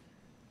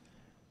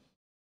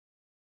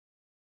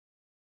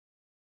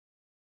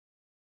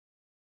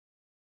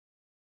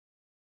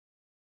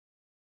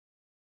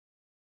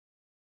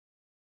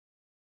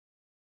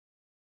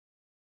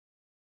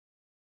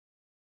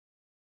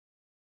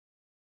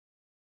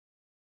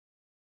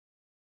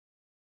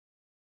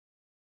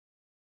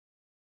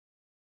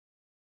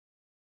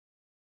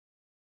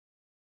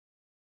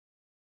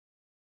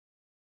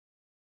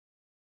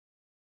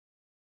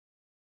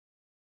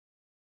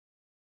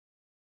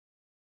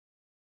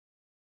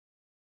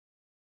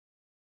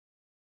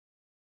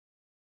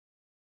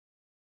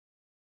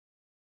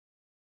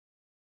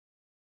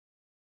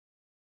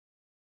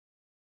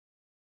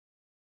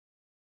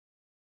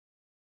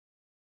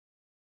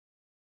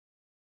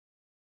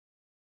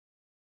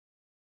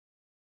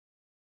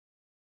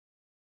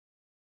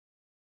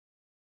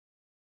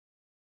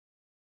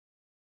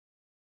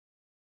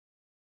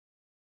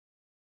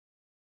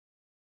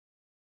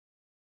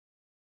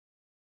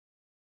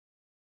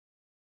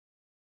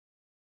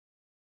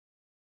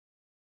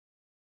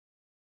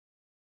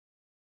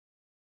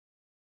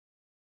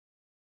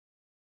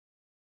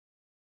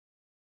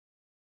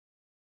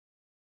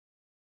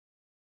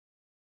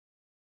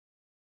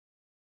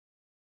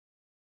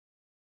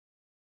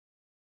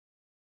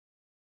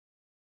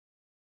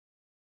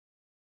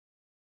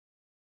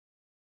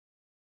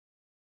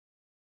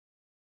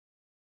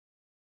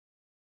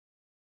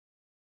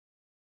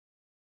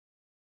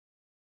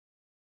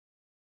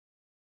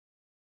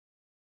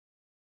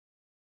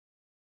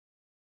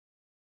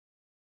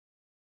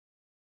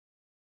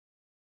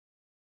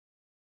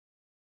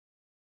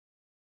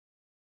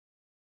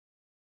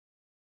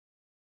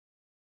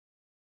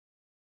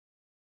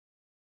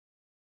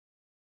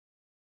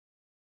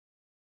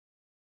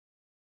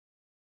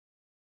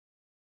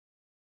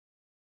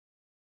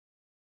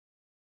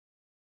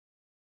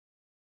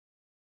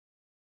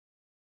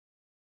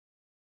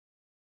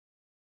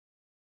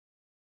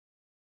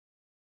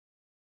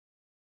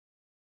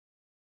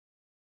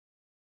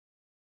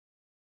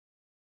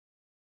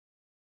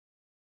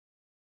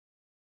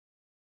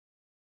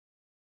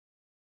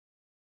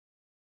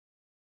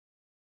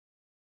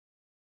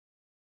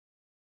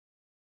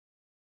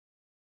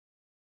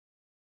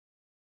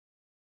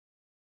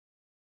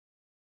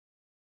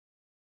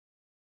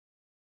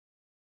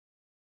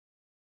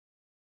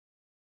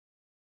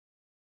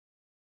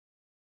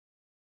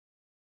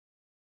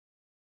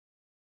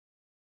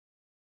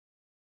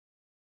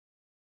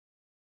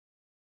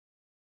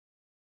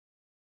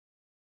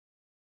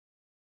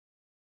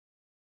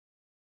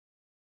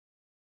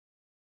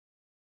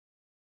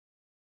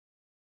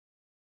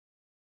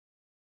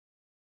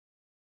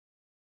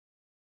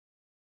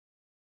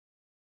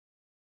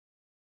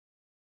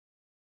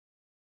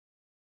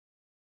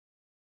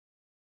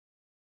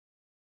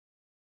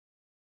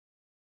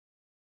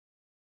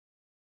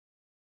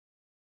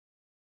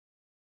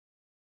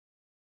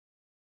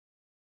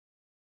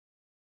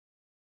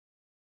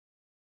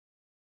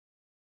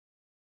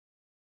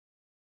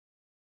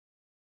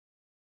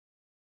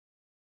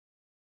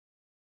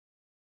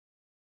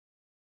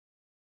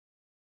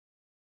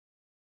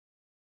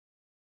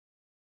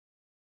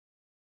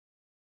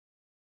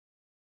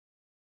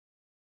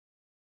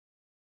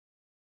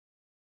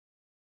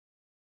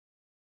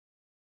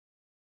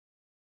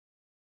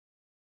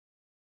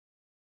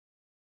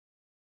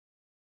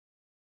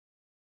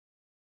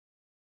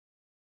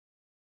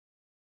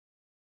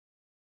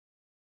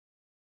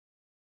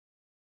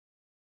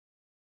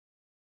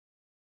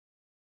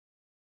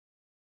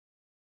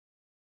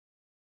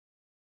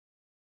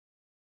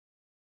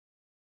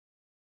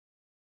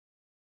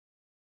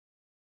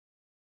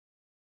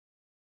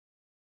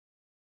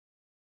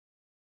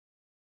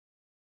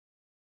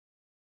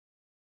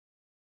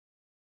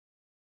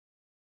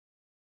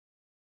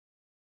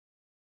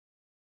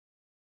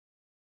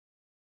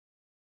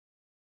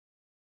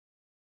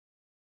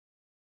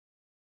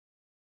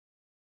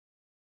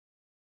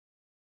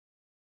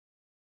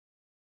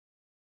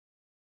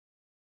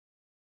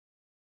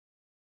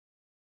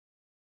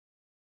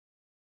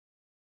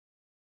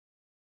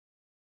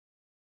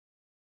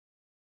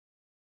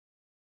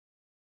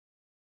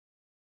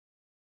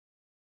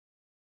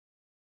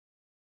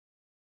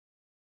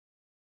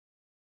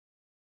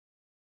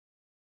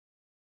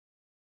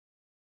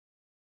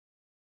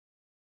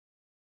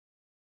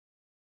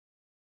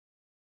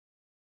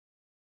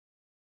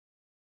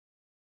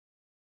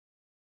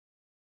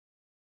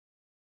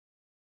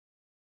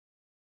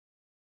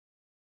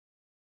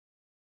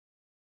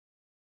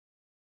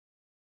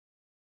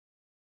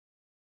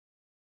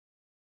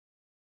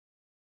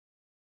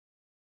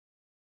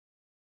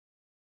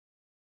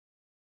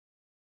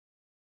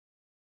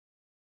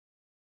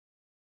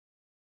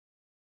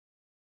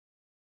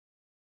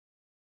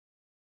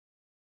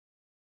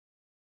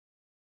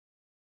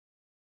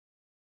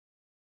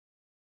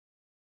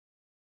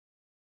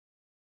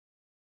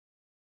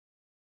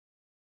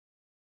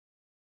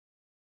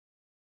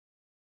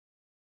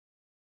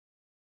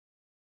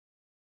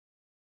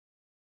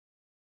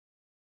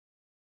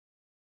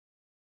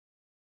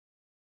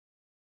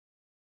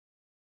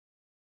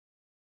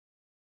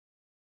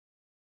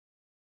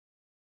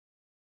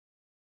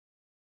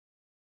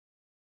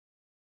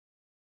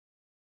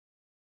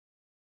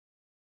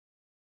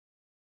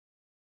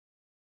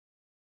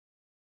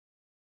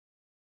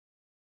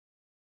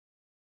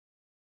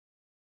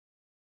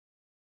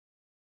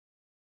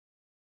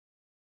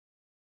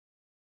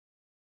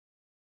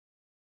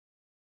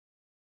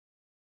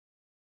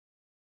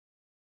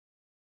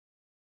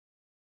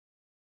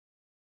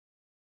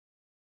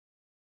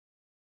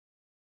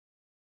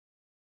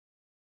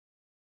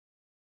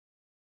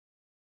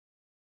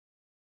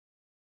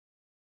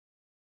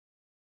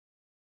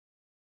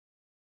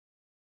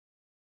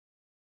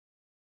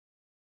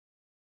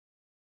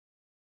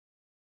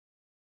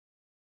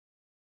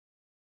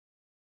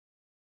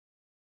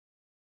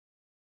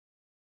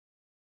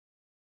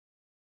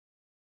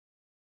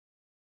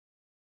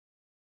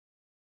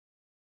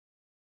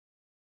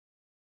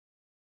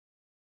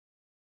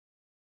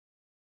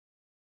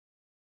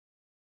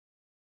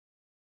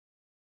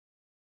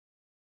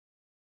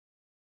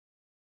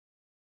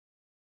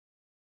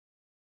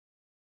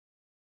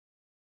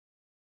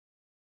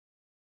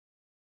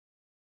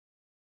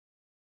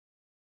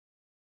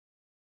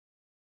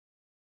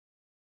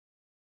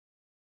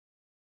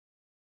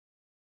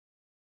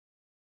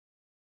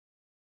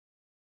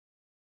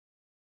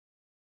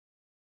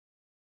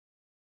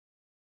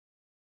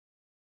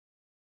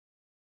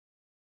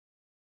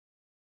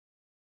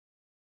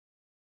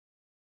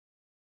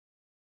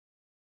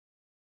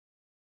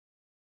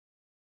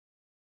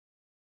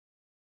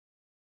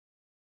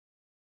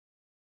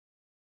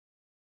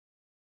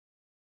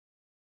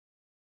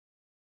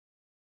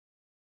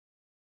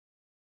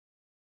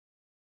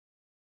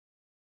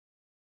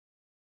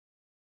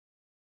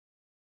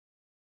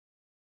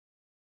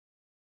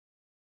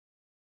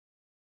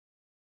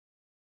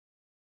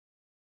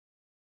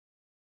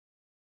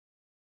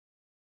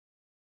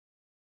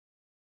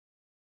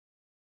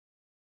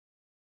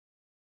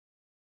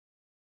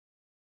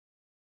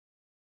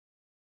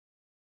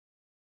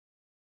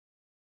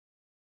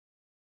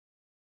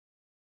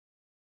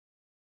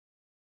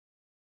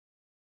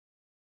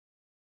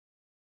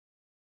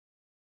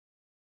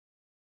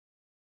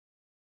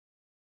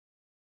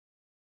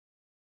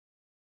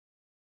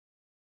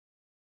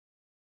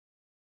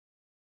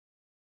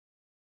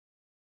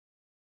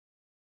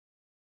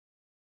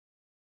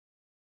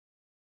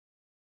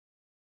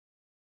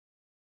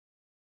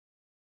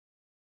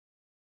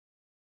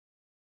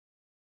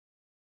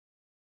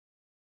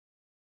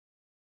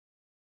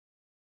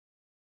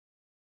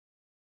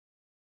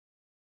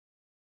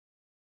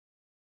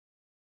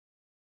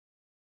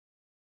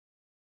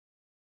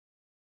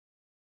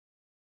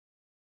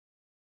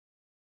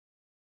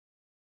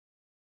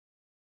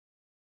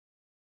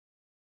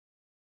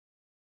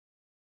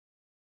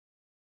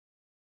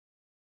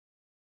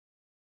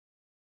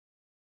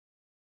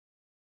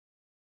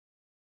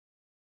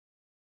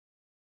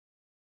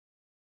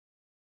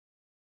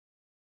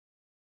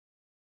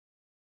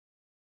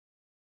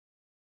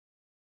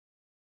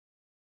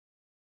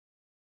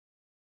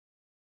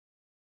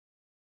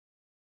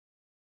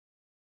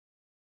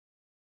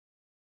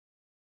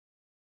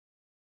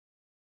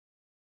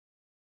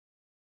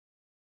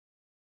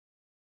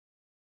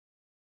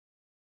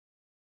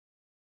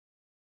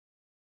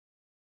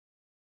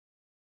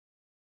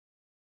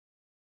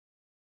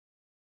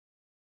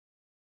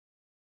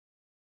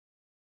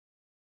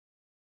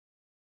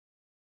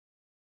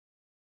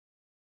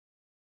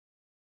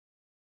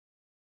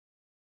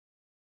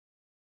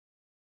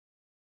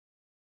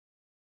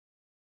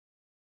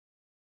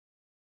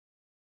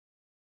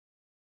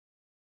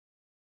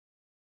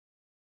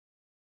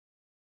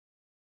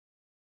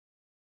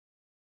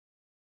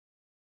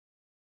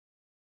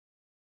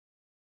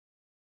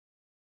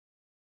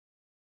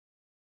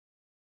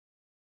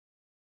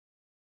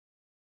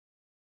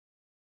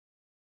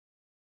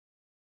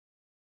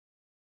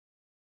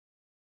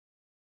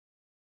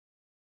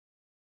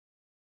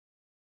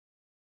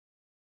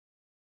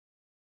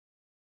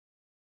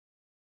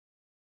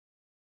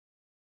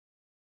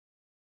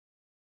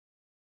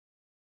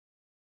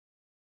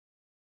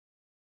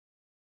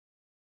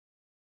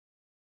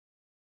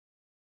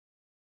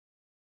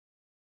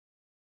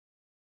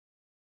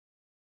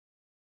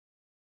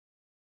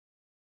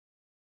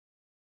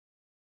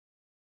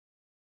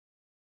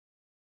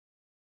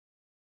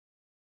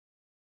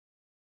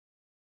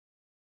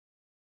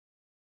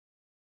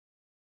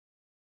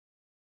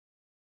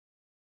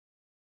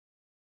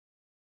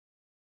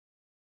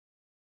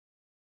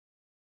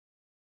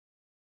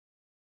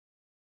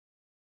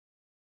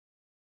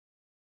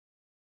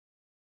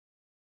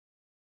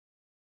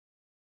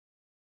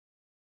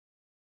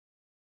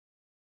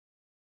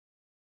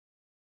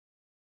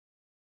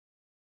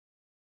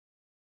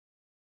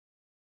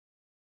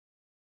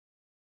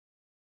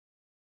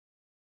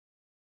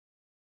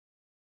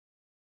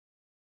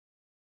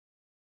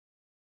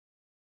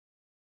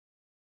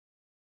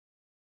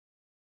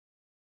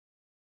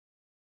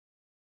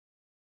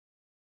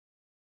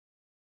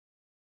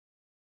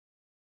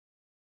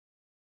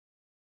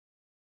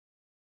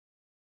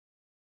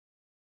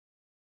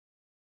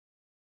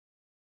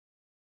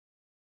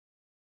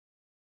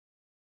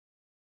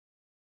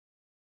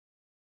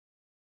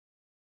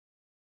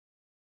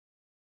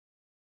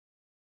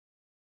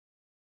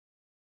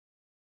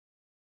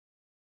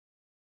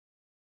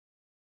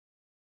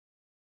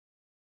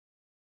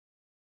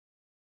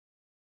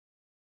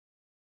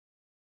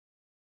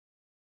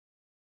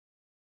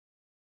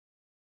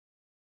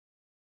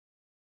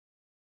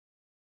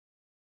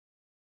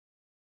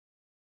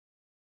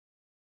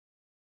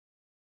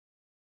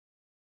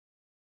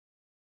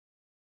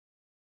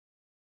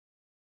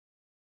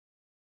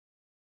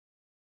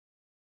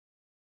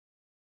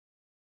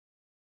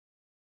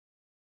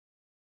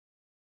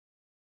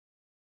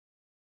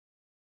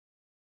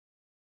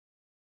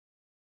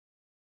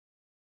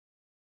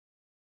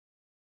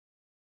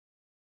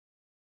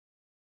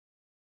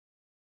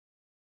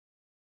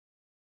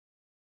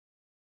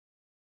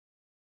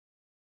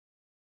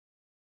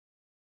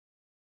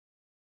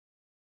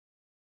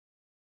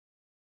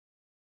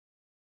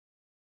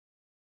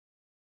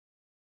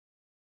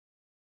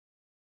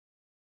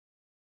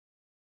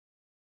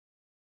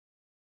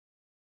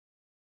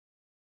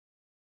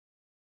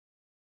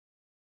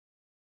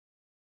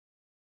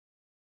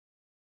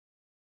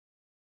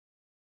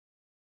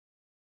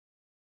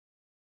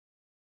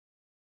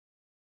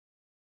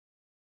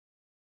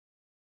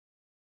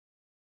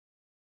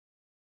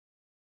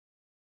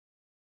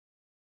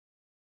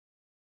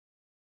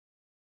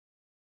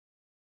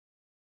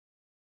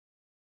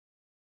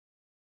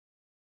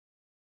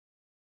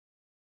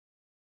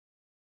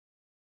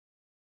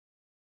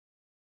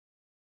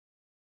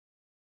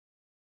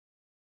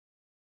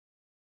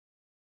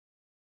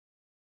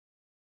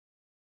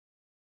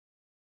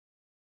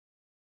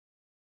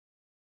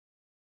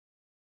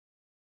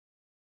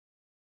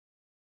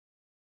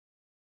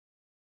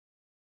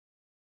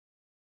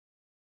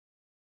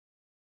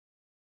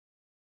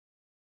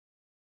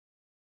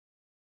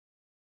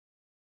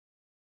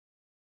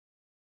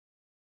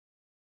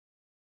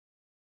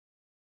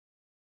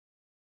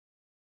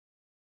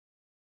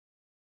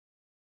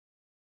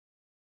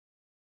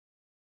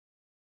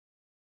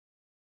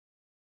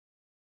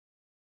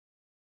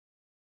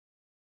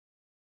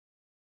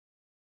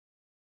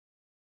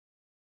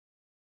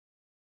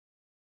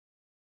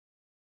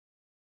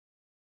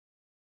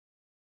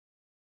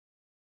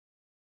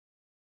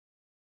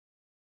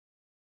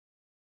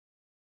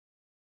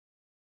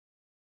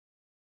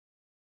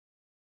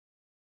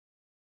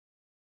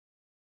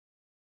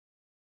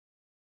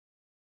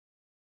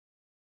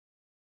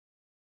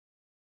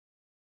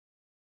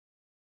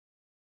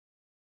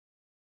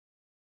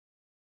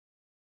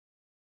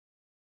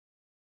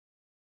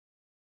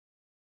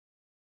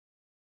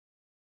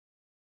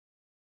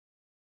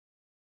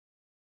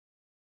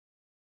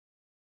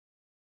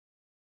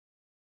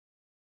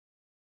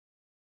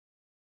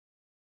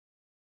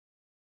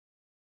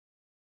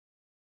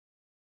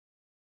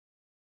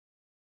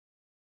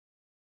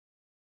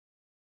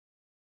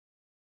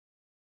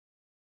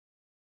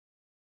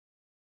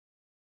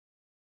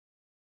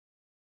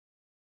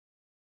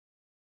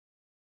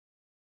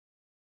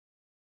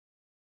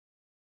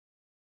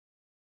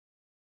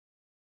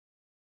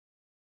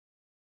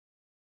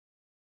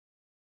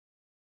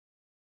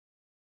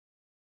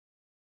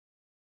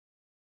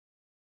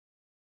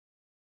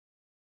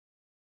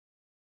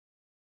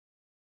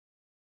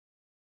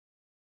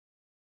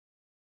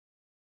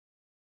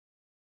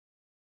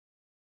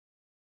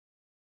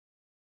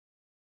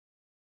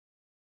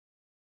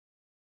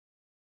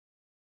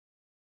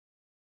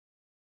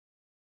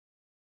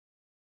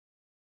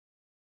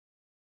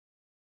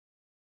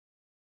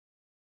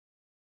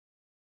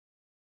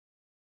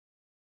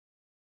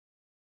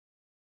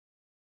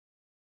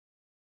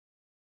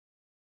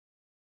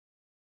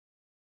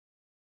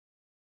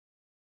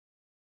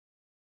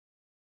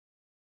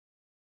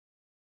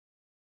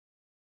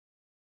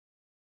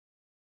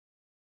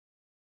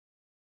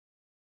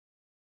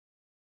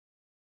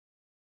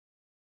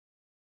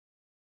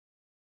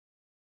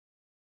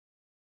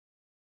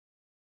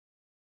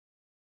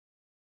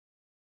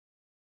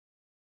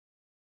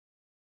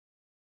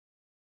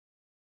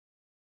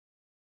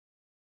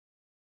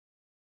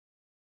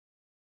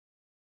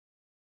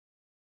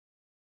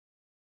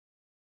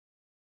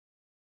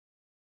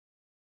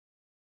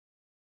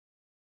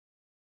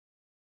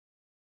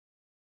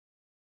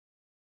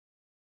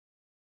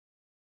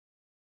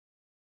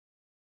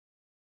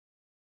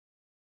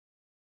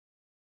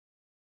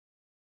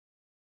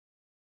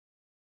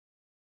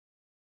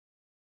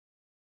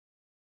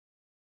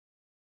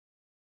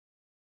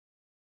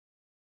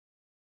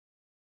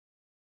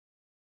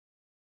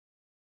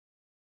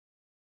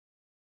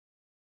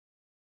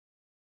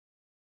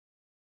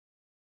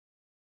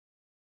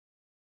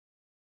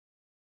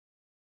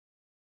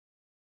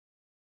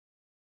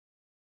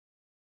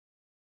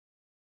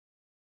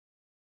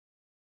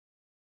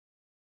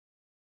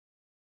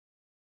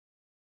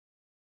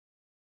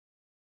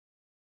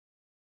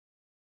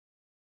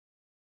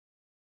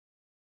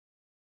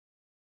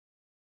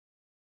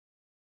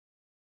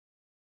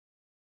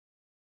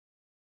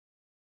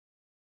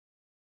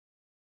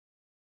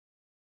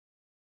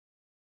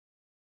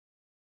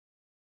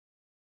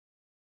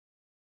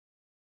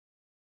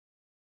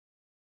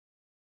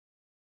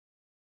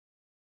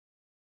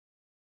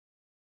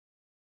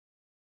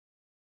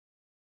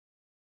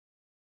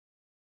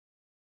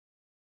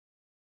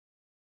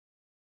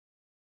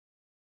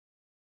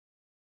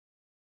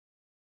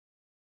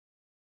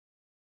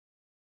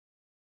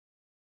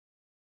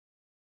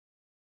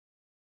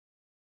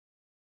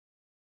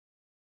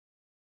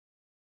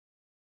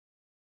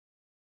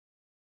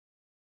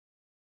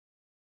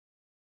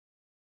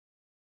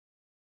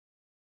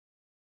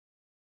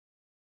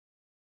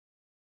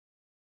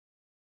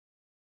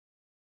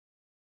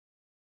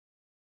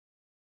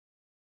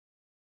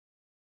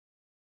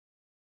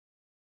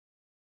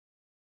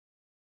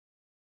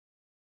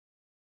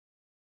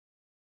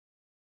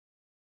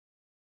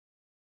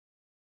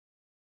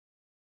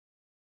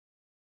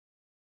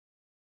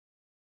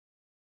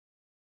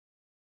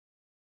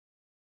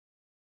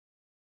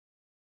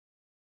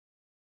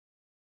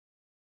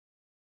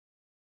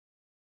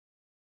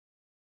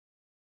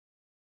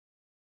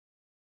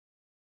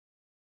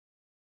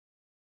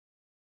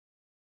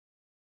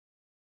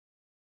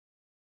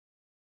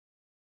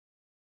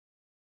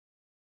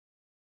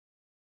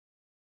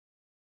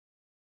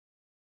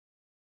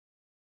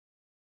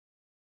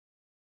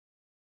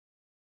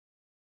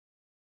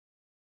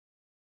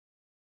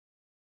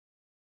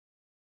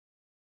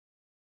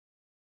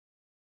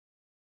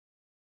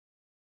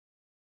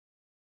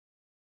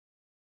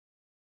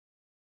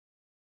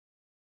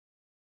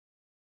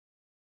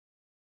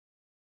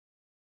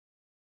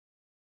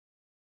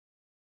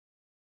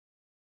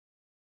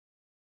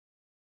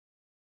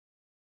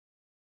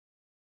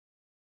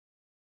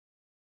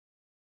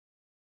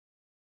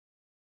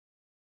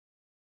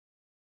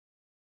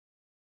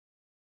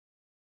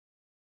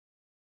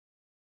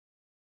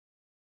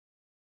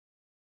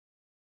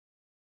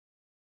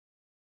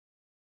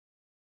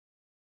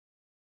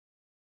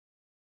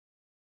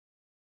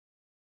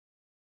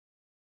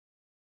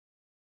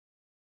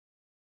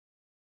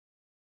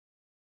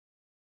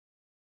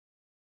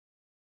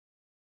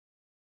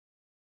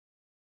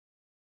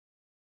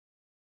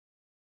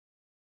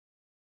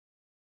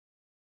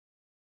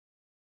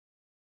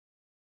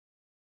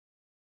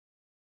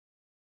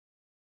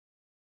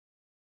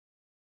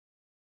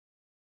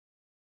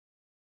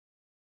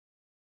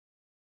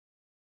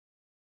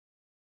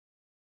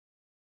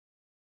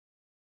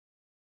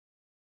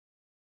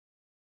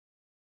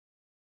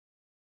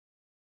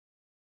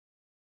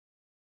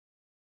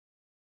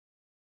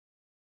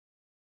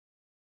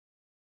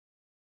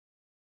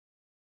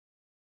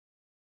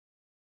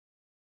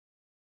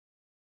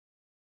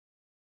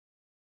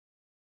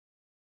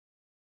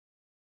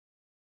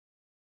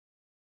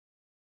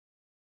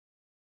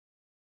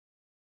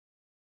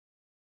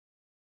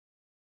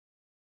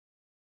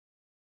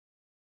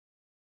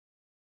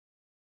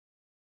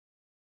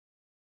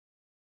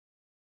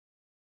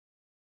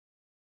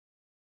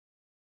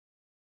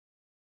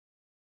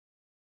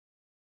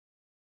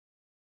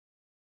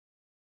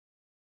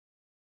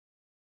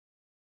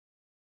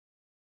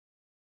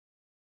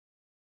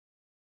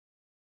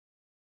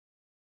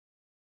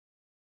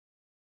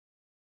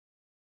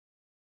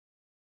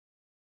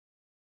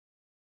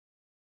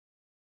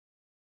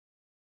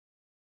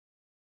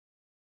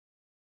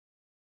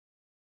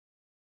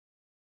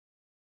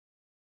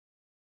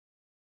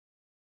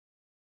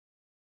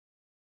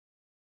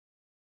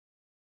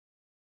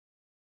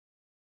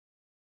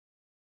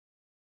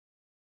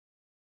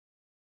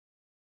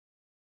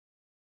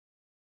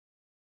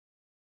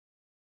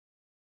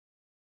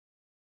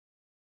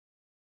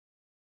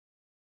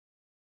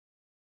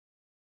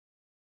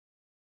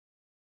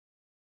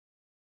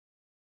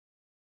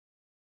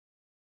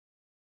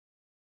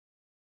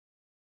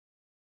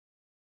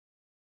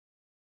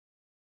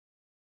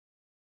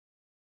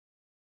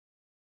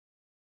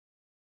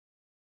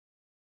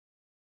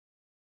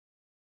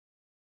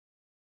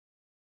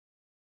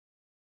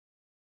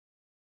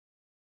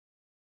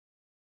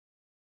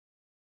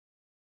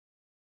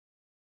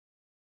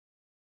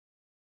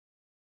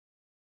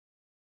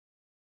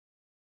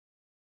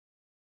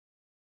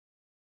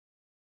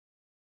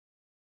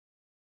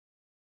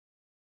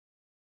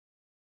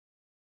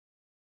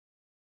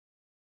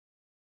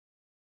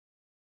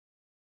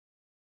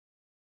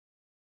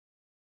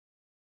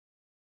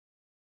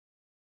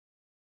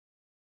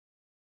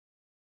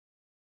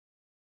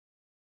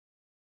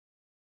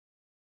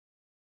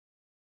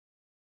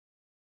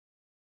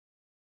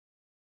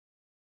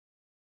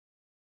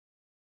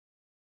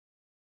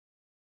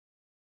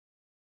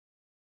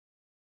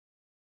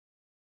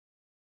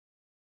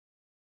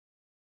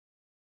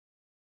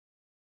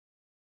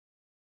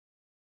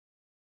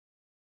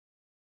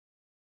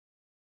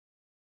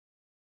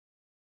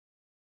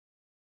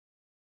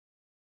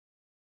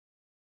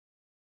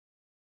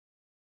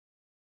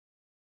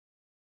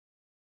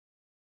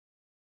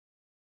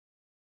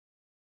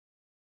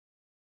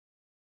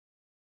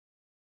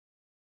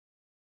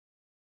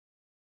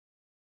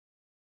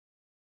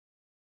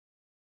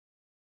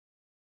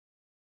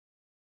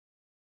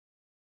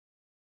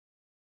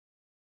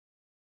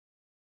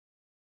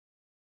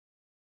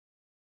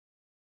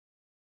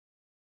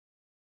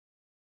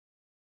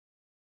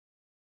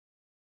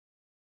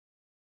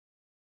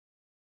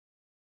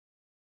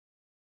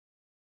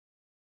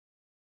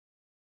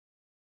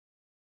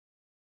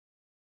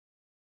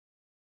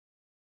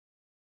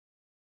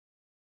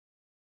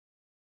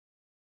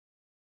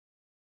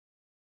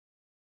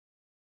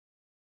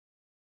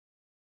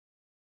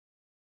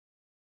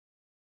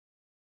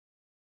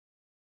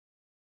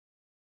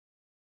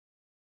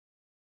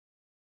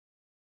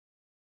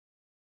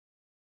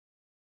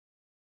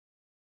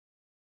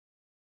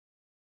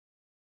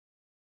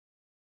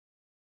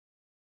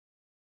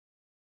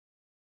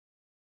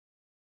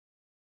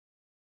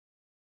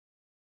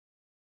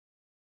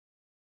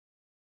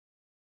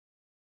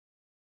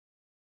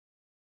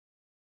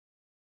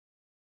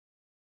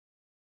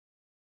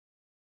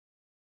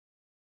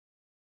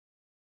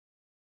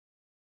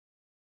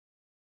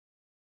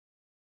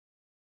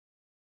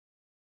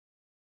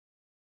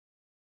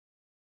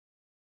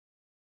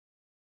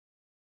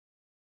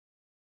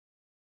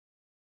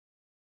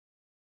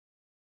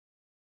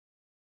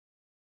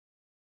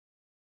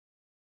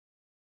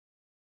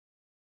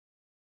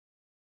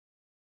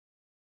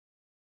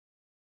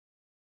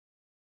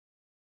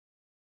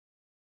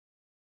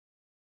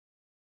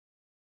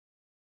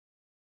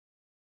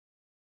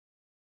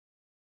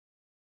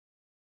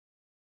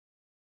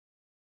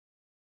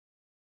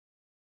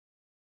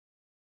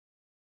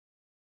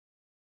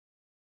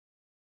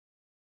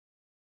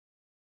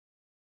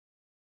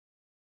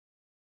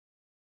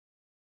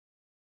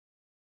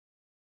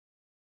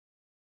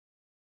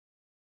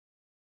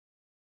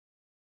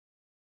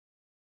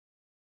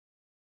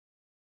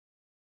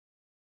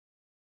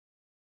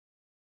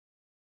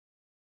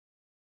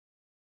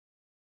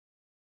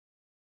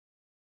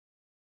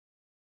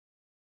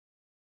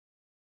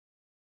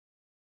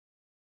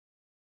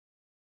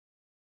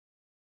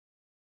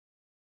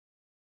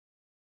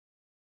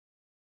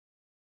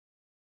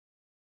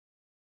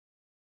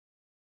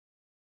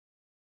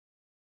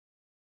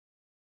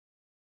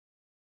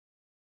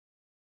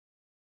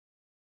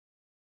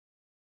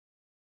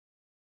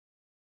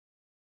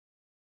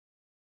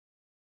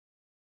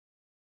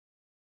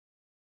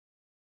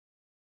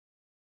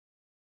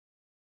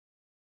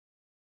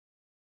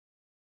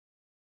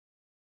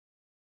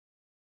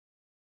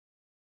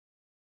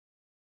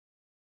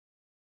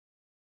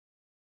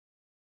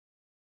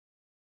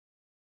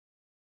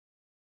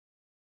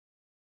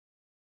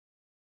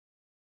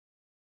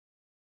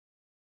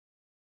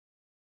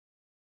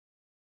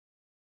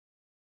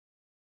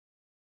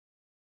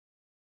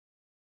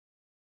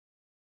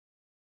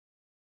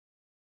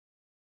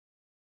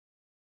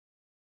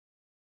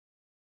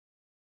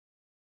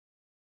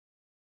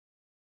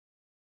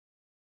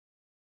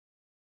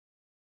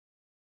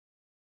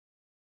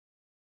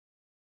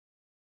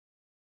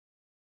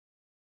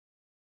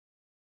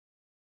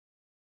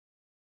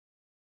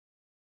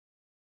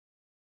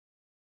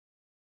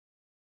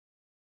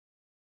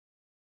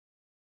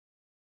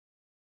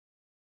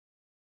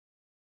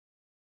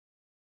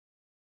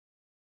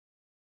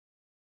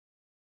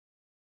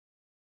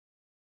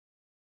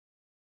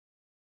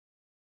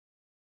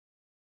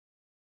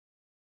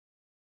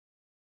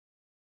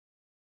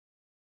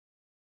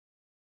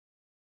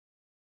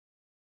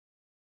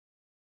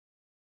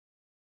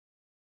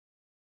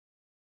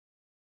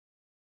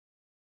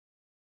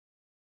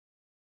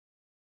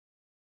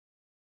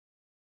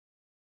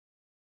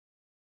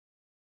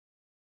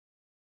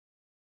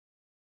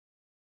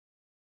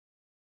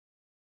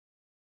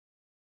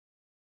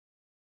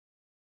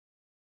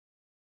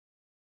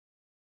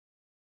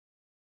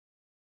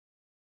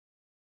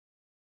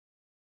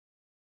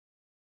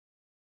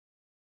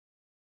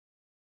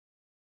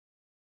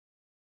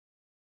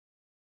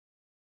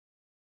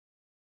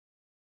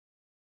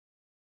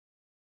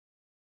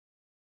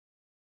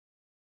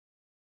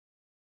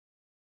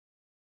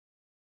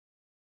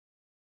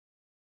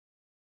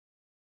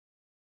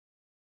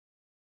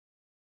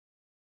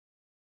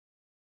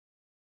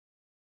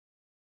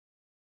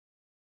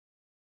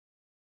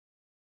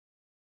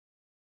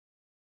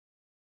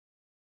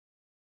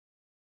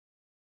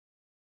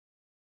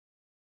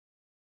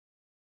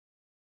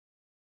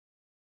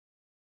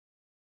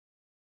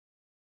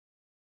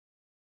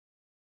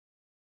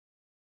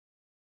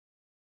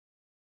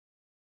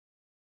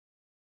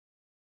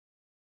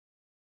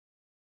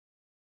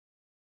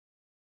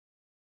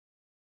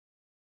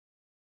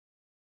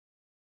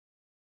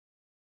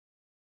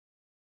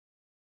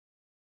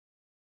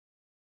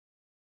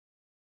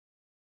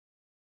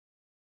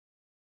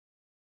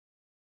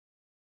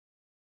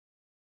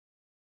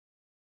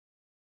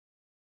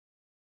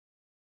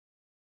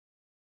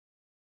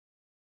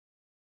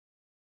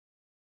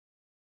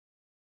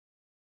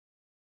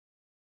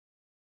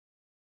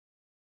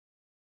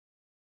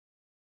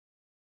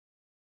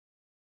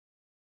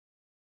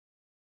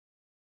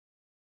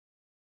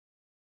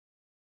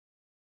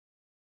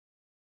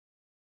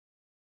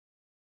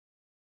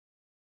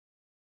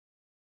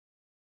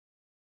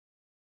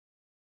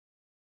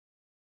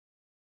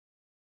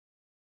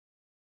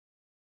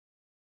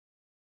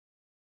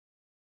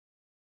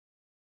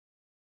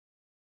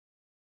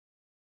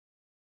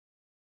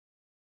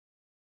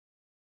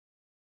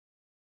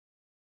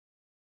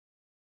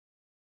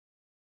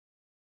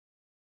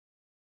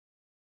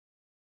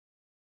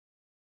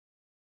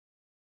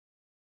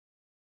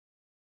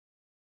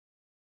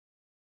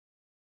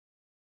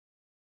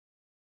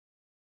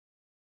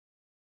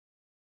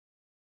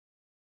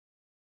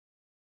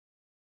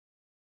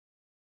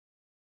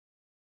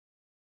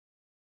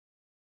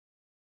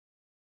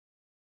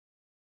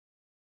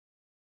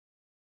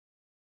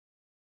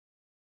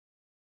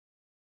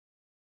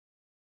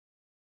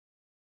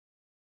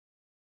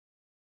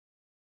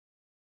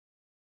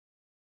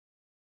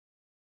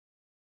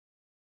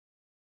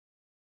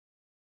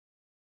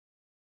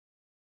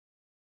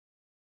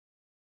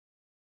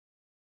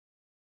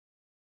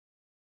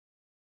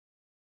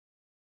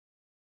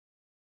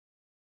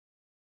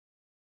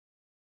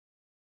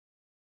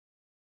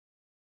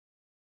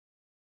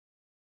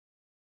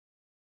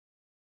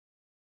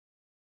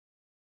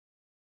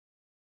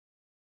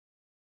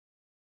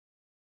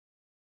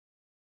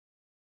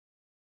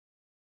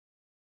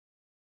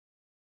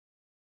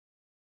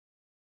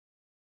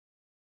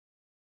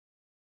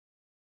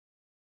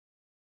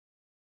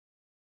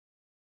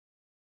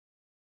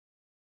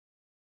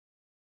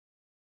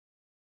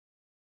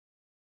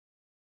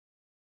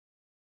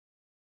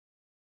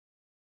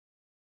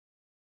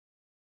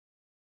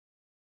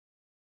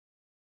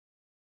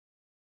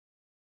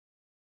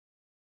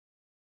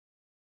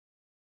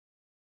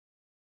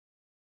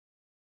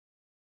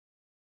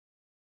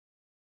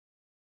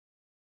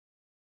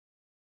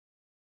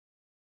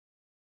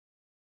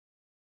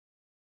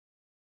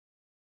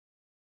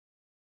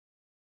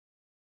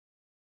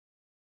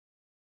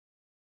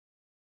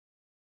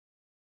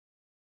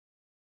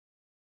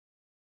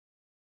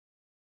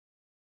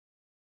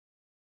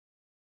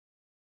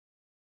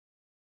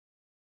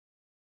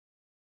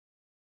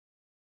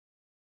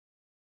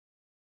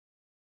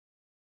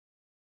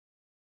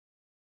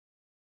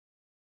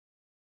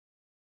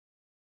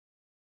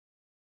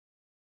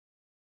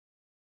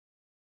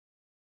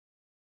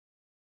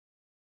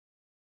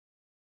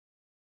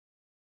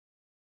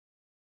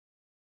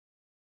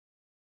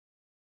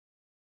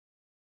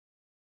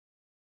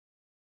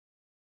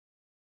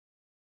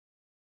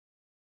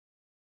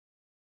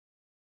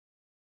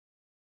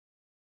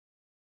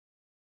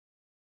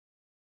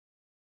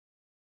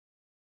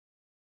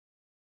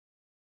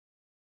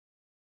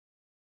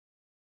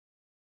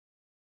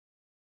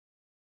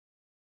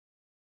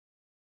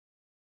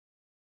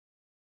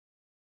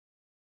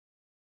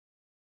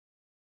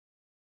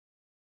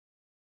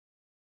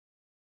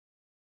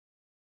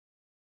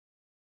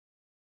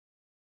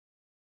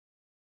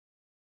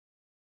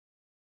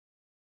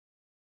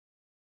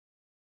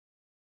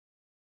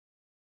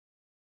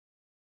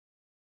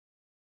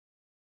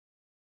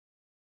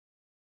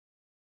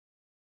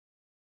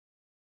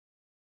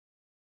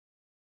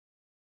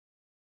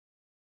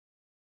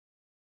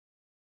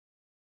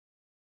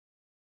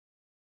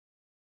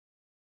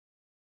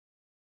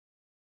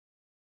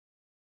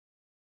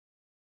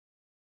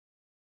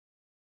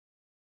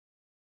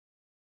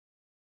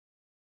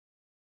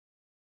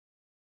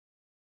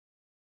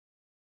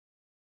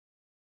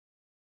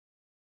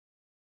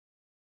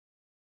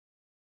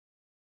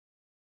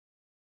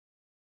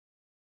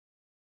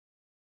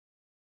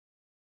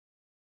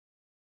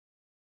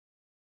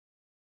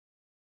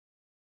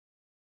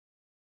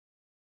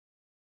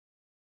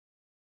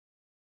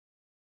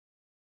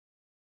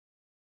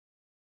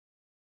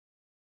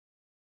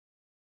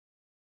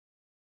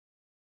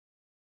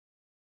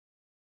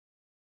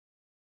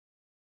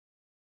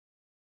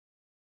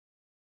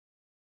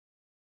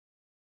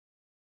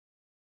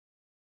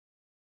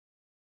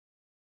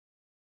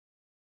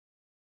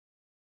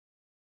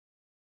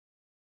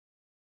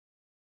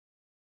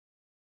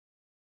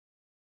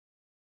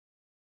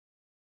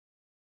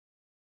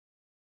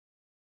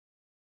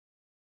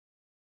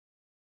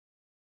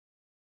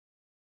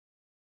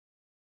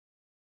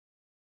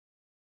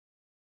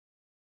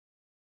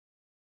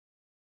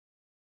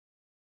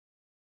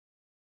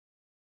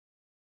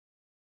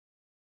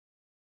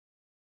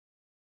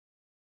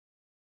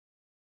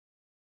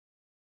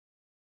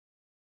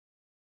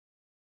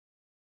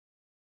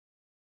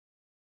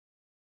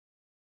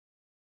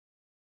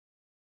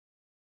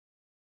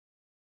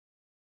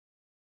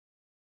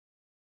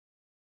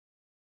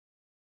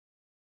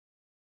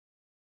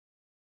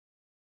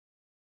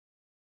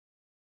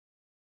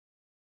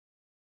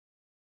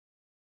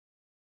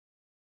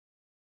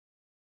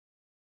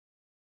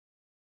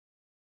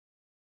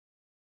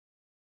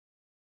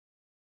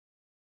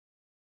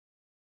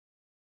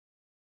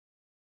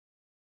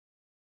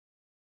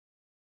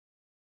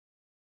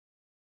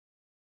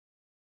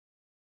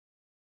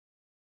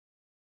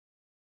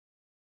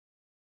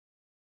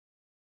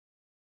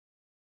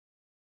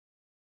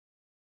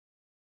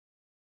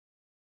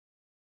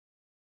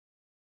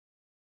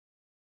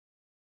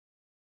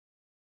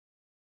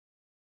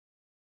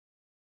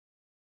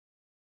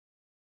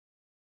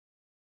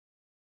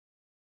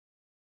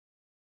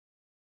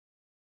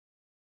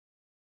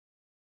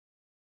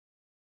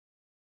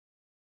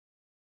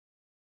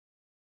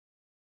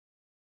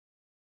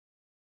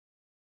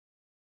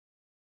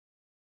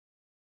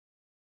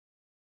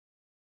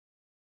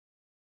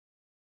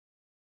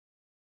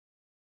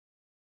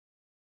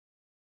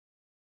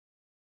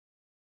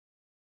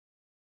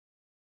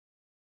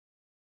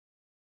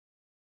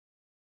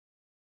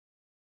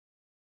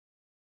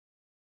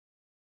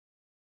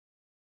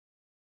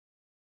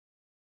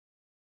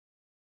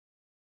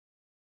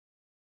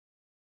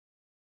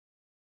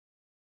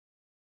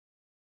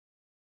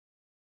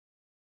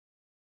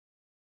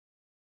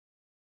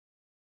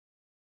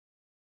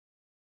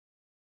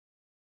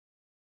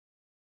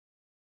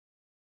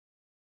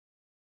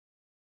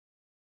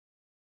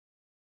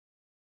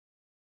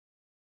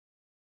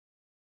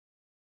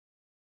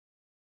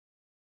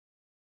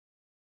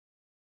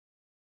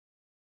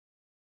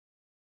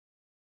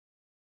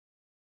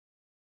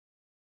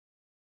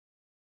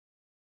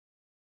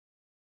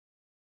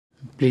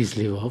 Please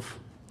leave off.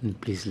 And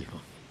please leave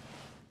off.